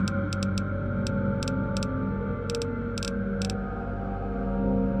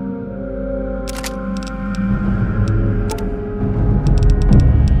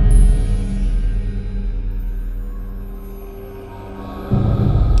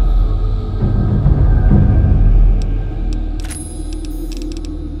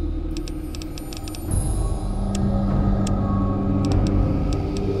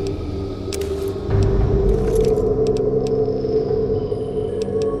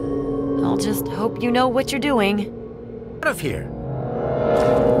 Hope you know what you're doing. Out of here.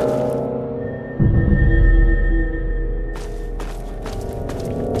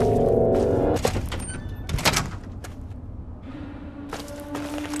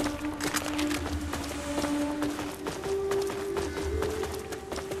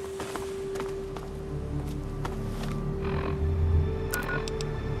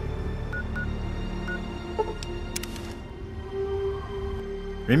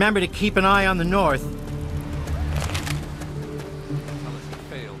 Remember to keep an eye on the north.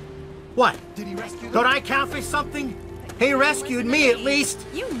 What? Did he rescue them? Don't I count for something? He rescued me, at least.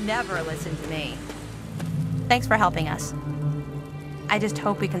 You never listen to me. Thanks for helping us. I just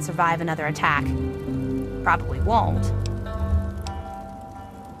hope we can survive another attack. Probably won't.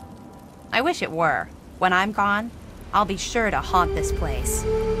 I wish it were. When I'm gone, I'll be sure to haunt this place.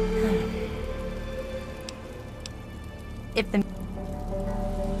 if the...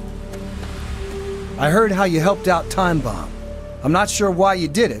 I heard how you helped out Time Bomb. I'm not sure why you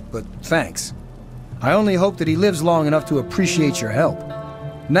did it, but thanks. I only hope that he lives long enough to appreciate your help.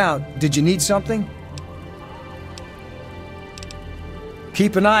 Now, did you need something?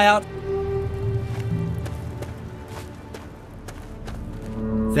 Keep an eye out.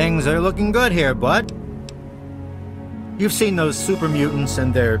 Things are looking good here, bud. You've seen those super mutants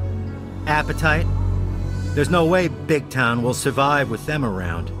and their appetite. There's no way Big Town will survive with them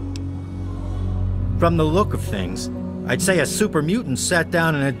around. From the look of things, I'd say a super mutant sat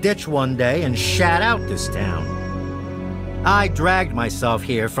down in a ditch one day and shat out this town. I dragged myself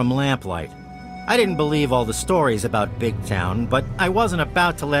here from Lamplight. I didn't believe all the stories about Big Town, but I wasn't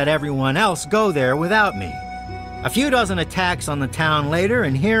about to let everyone else go there without me. A few dozen attacks on the town later,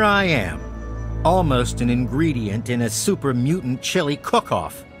 and here I am. Almost an ingredient in a super mutant chili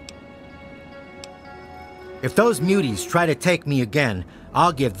cook-off. If those muties try to take me again,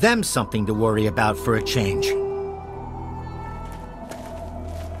 I'll give them something to worry about for a change.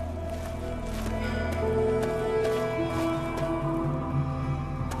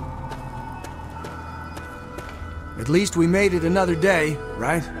 At least we made it another day,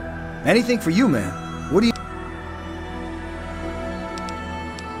 right? Anything for you, man. What do you...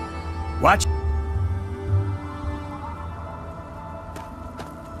 Watch.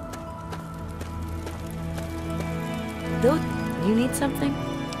 Though, you need something?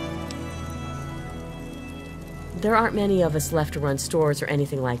 There aren't many of us left to run stores or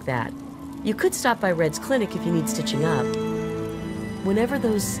anything like that. You could stop by Red's clinic if you need stitching up. Whenever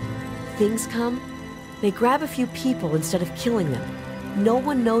those things come, they grab a few people instead of killing them. No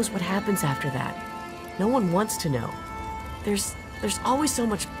one knows what happens after that. No one wants to know. There's always so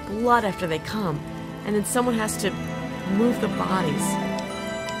much blood after they come, and then someone has to move the bodies.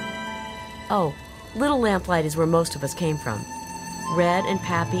 Oh, Little Lamplight is where most of us came from. Red and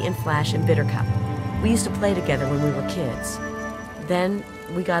Pappy and Flash and Bittercup. We used to play together when we were kids. Then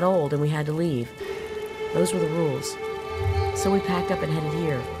we got old and we had to leave. Those were the rules. So we packed up and headed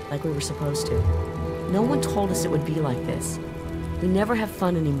here, like we were supposed to. No one told us it would be like this. We never have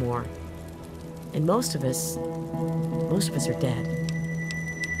fun anymore. And most of us are dead.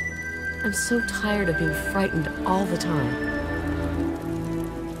 I'm so tired of being frightened all the time.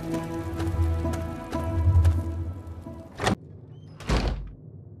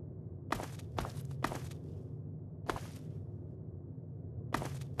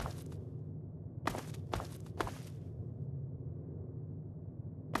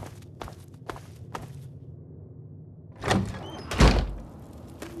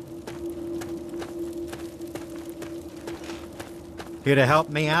 Here to help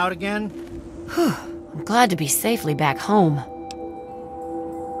me out again? I'm glad to be safely back home.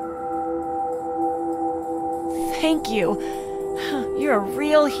 Thank you. You're a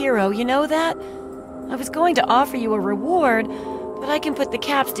real hero, you know that? I was going to offer you a reward, but I can put the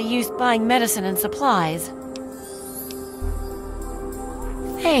caps to use buying medicine and supplies.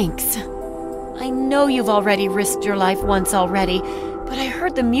 Thanks. I know you've already risked your life once already, but I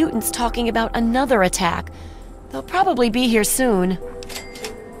heard the mutants talking about another attack. They'll probably be here soon.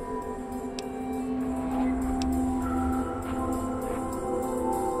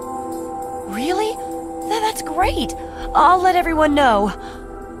 Really? That's great! I'll let everyone know.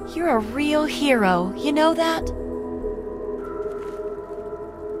 You're a real hero, you know that?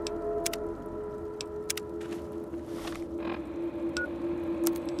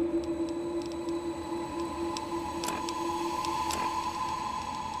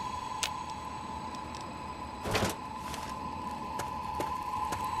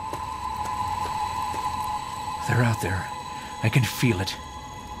 They're out there. I can feel it.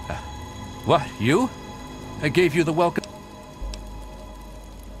 What, you? I gave you the welcome.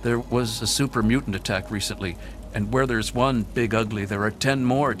 There was a super mutant attack recently, and where there's one big ugly, there are 10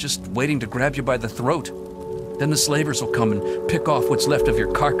 more just waiting to grab you by the throat. Then the slavers will come and pick off what's left of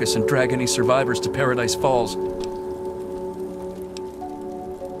your carcass and drag any survivors to Paradise Falls.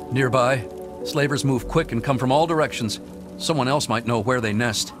 Nearby, slavers move quick and come from all directions. Someone else might know where they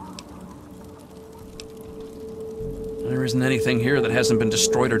nest. There isn't anything here that hasn't been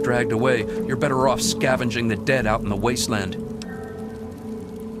destroyed or dragged away. You're better off scavenging the dead out in the wasteland.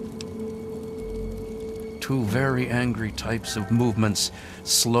 Two very angry types of movements.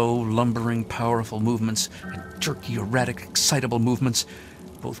 Slow, lumbering, powerful movements, and jerky, erratic, excitable movements,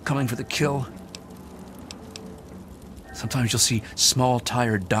 both coming for the kill. Sometimes you'll see small,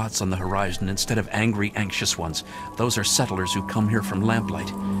 tired dots on the horizon instead of angry, anxious ones. Those are settlers who come here from Lamplight.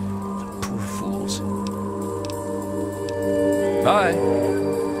 The poor fools. Bye.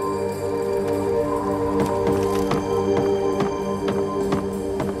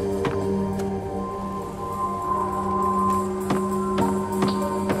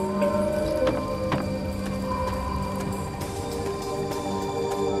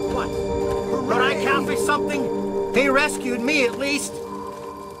 He rescued me, at least.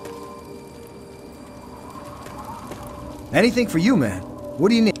 Anything for you, man. What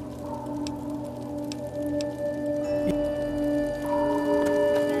do you need?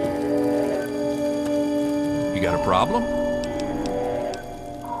 You got a problem?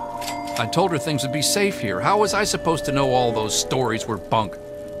 I told her things would be safe here. How was I supposed to know all those stories were bunk?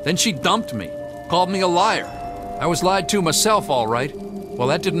 Then she dumped me, called me a liar. I was lied to myself, all right. Well,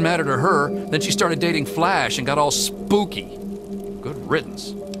 that didn't matter to her. Then she started dating Flash and got all spooky. Good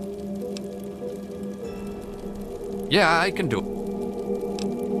riddance. Yeah, I can do it.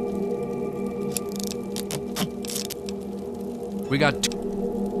 We got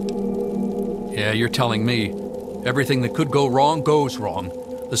Yeah, you're telling me. Everything that could go wrong goes wrong.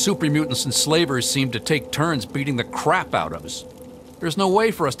 The super mutants and slavers seem to take turns beating the crap out of us. There's no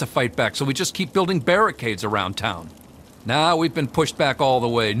way for us to fight back, so we just keep building barricades around town. Now we've been pushed back all the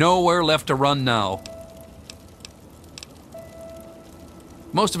way. Nowhere left to run now.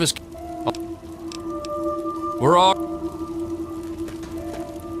 Most of us... We're all...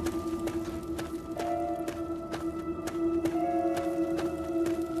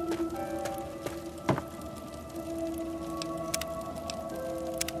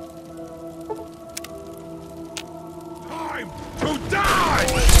 To die!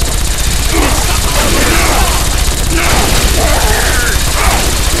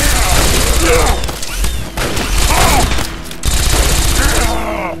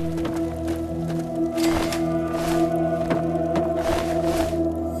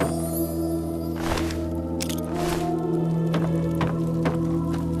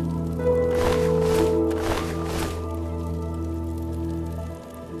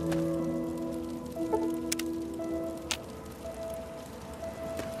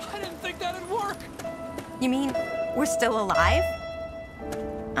 You mean we're still alive?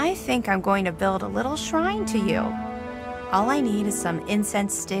 I think I'm going to build a little shrine to you. All I need is some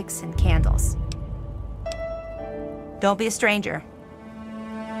incense sticks and candles. Don't be a stranger.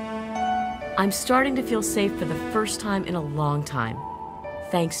 I'm starting to feel safe for the first time in a long time.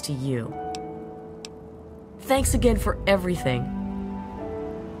 Thanks to you. Thanks again for everything.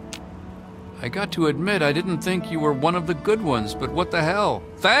 I got to admit, I didn't think you were one of the good ones, but what the hell?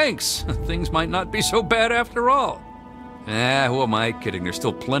 Thanks! Things might not be so bad after all. Who am I kidding? There's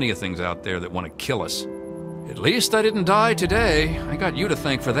still plenty of things out there that want to kill us. At least I didn't die today. I got you to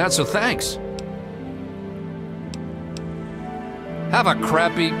thank for that, so thanks. Have a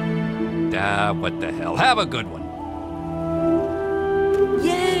crappy... what the hell. Have a good one.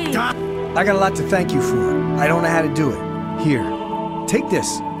 Yay! I got a lot to thank you for. I don't know how to do it. Here, take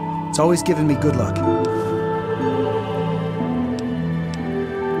this. It's always given me good luck.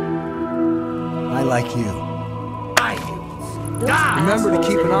 I like you. Remember to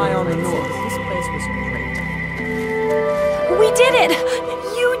keep an eye on the north. This place was great. We did it!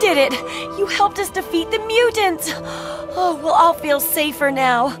 You did it! You helped us defeat the mutants! Oh, we'll all feel safer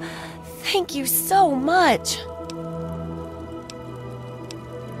now. Thank you so much.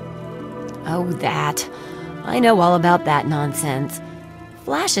 Oh, that. I know all about that nonsense.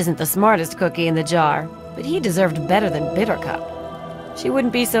 Flash isn't the smartest cookie in the jar, but he deserved better than Bittercup. She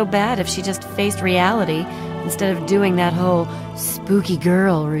wouldn't be so bad if she just faced reality instead of doing that whole spooky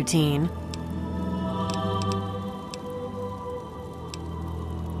girl routine.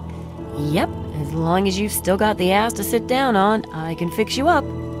 Yep, as long as you've still got the ass to sit down on, I can fix you up.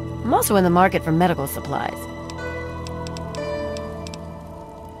 I'm also in the market for medical supplies.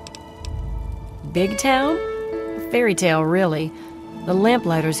 Big Town? A fairy tale, really. The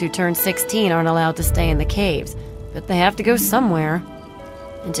lamplighters who turn 16 aren't allowed to stay in the caves, but they have to go somewhere.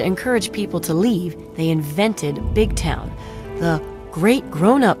 And to encourage people to leave, they invented Big Town, the great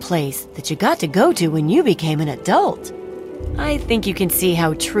grown-up place that you got to go to when you became an adult. I think you can see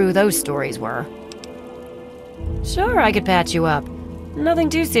how true those stories were. Sure, I could patch you up. Nothing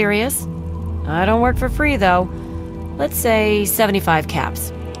too serious. I don't work for free, though. Let's say 75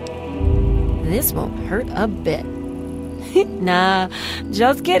 caps. This won't hurt a bit. Nah,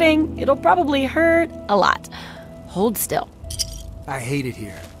 just kidding. It'll probably hurt a lot. Hold still. I hate it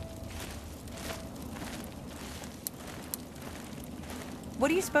here. What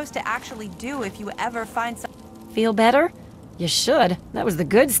are you supposed to actually do if you ever find some... Feel better? You should. That was the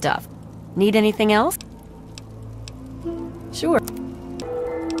good stuff. Need anything else? Sure.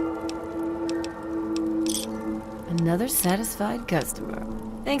 Another satisfied customer.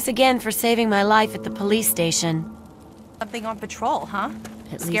 Thanks again for saving my life at the police station. Something on patrol, huh?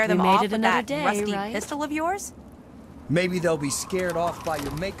 At Scare least them we made off it with another that day, rusty right? pistol of yours? Maybe they'll be scared off by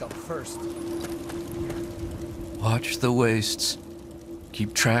your makeup first. Watch the wastes.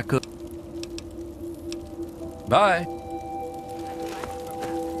 Keep track of... Bye.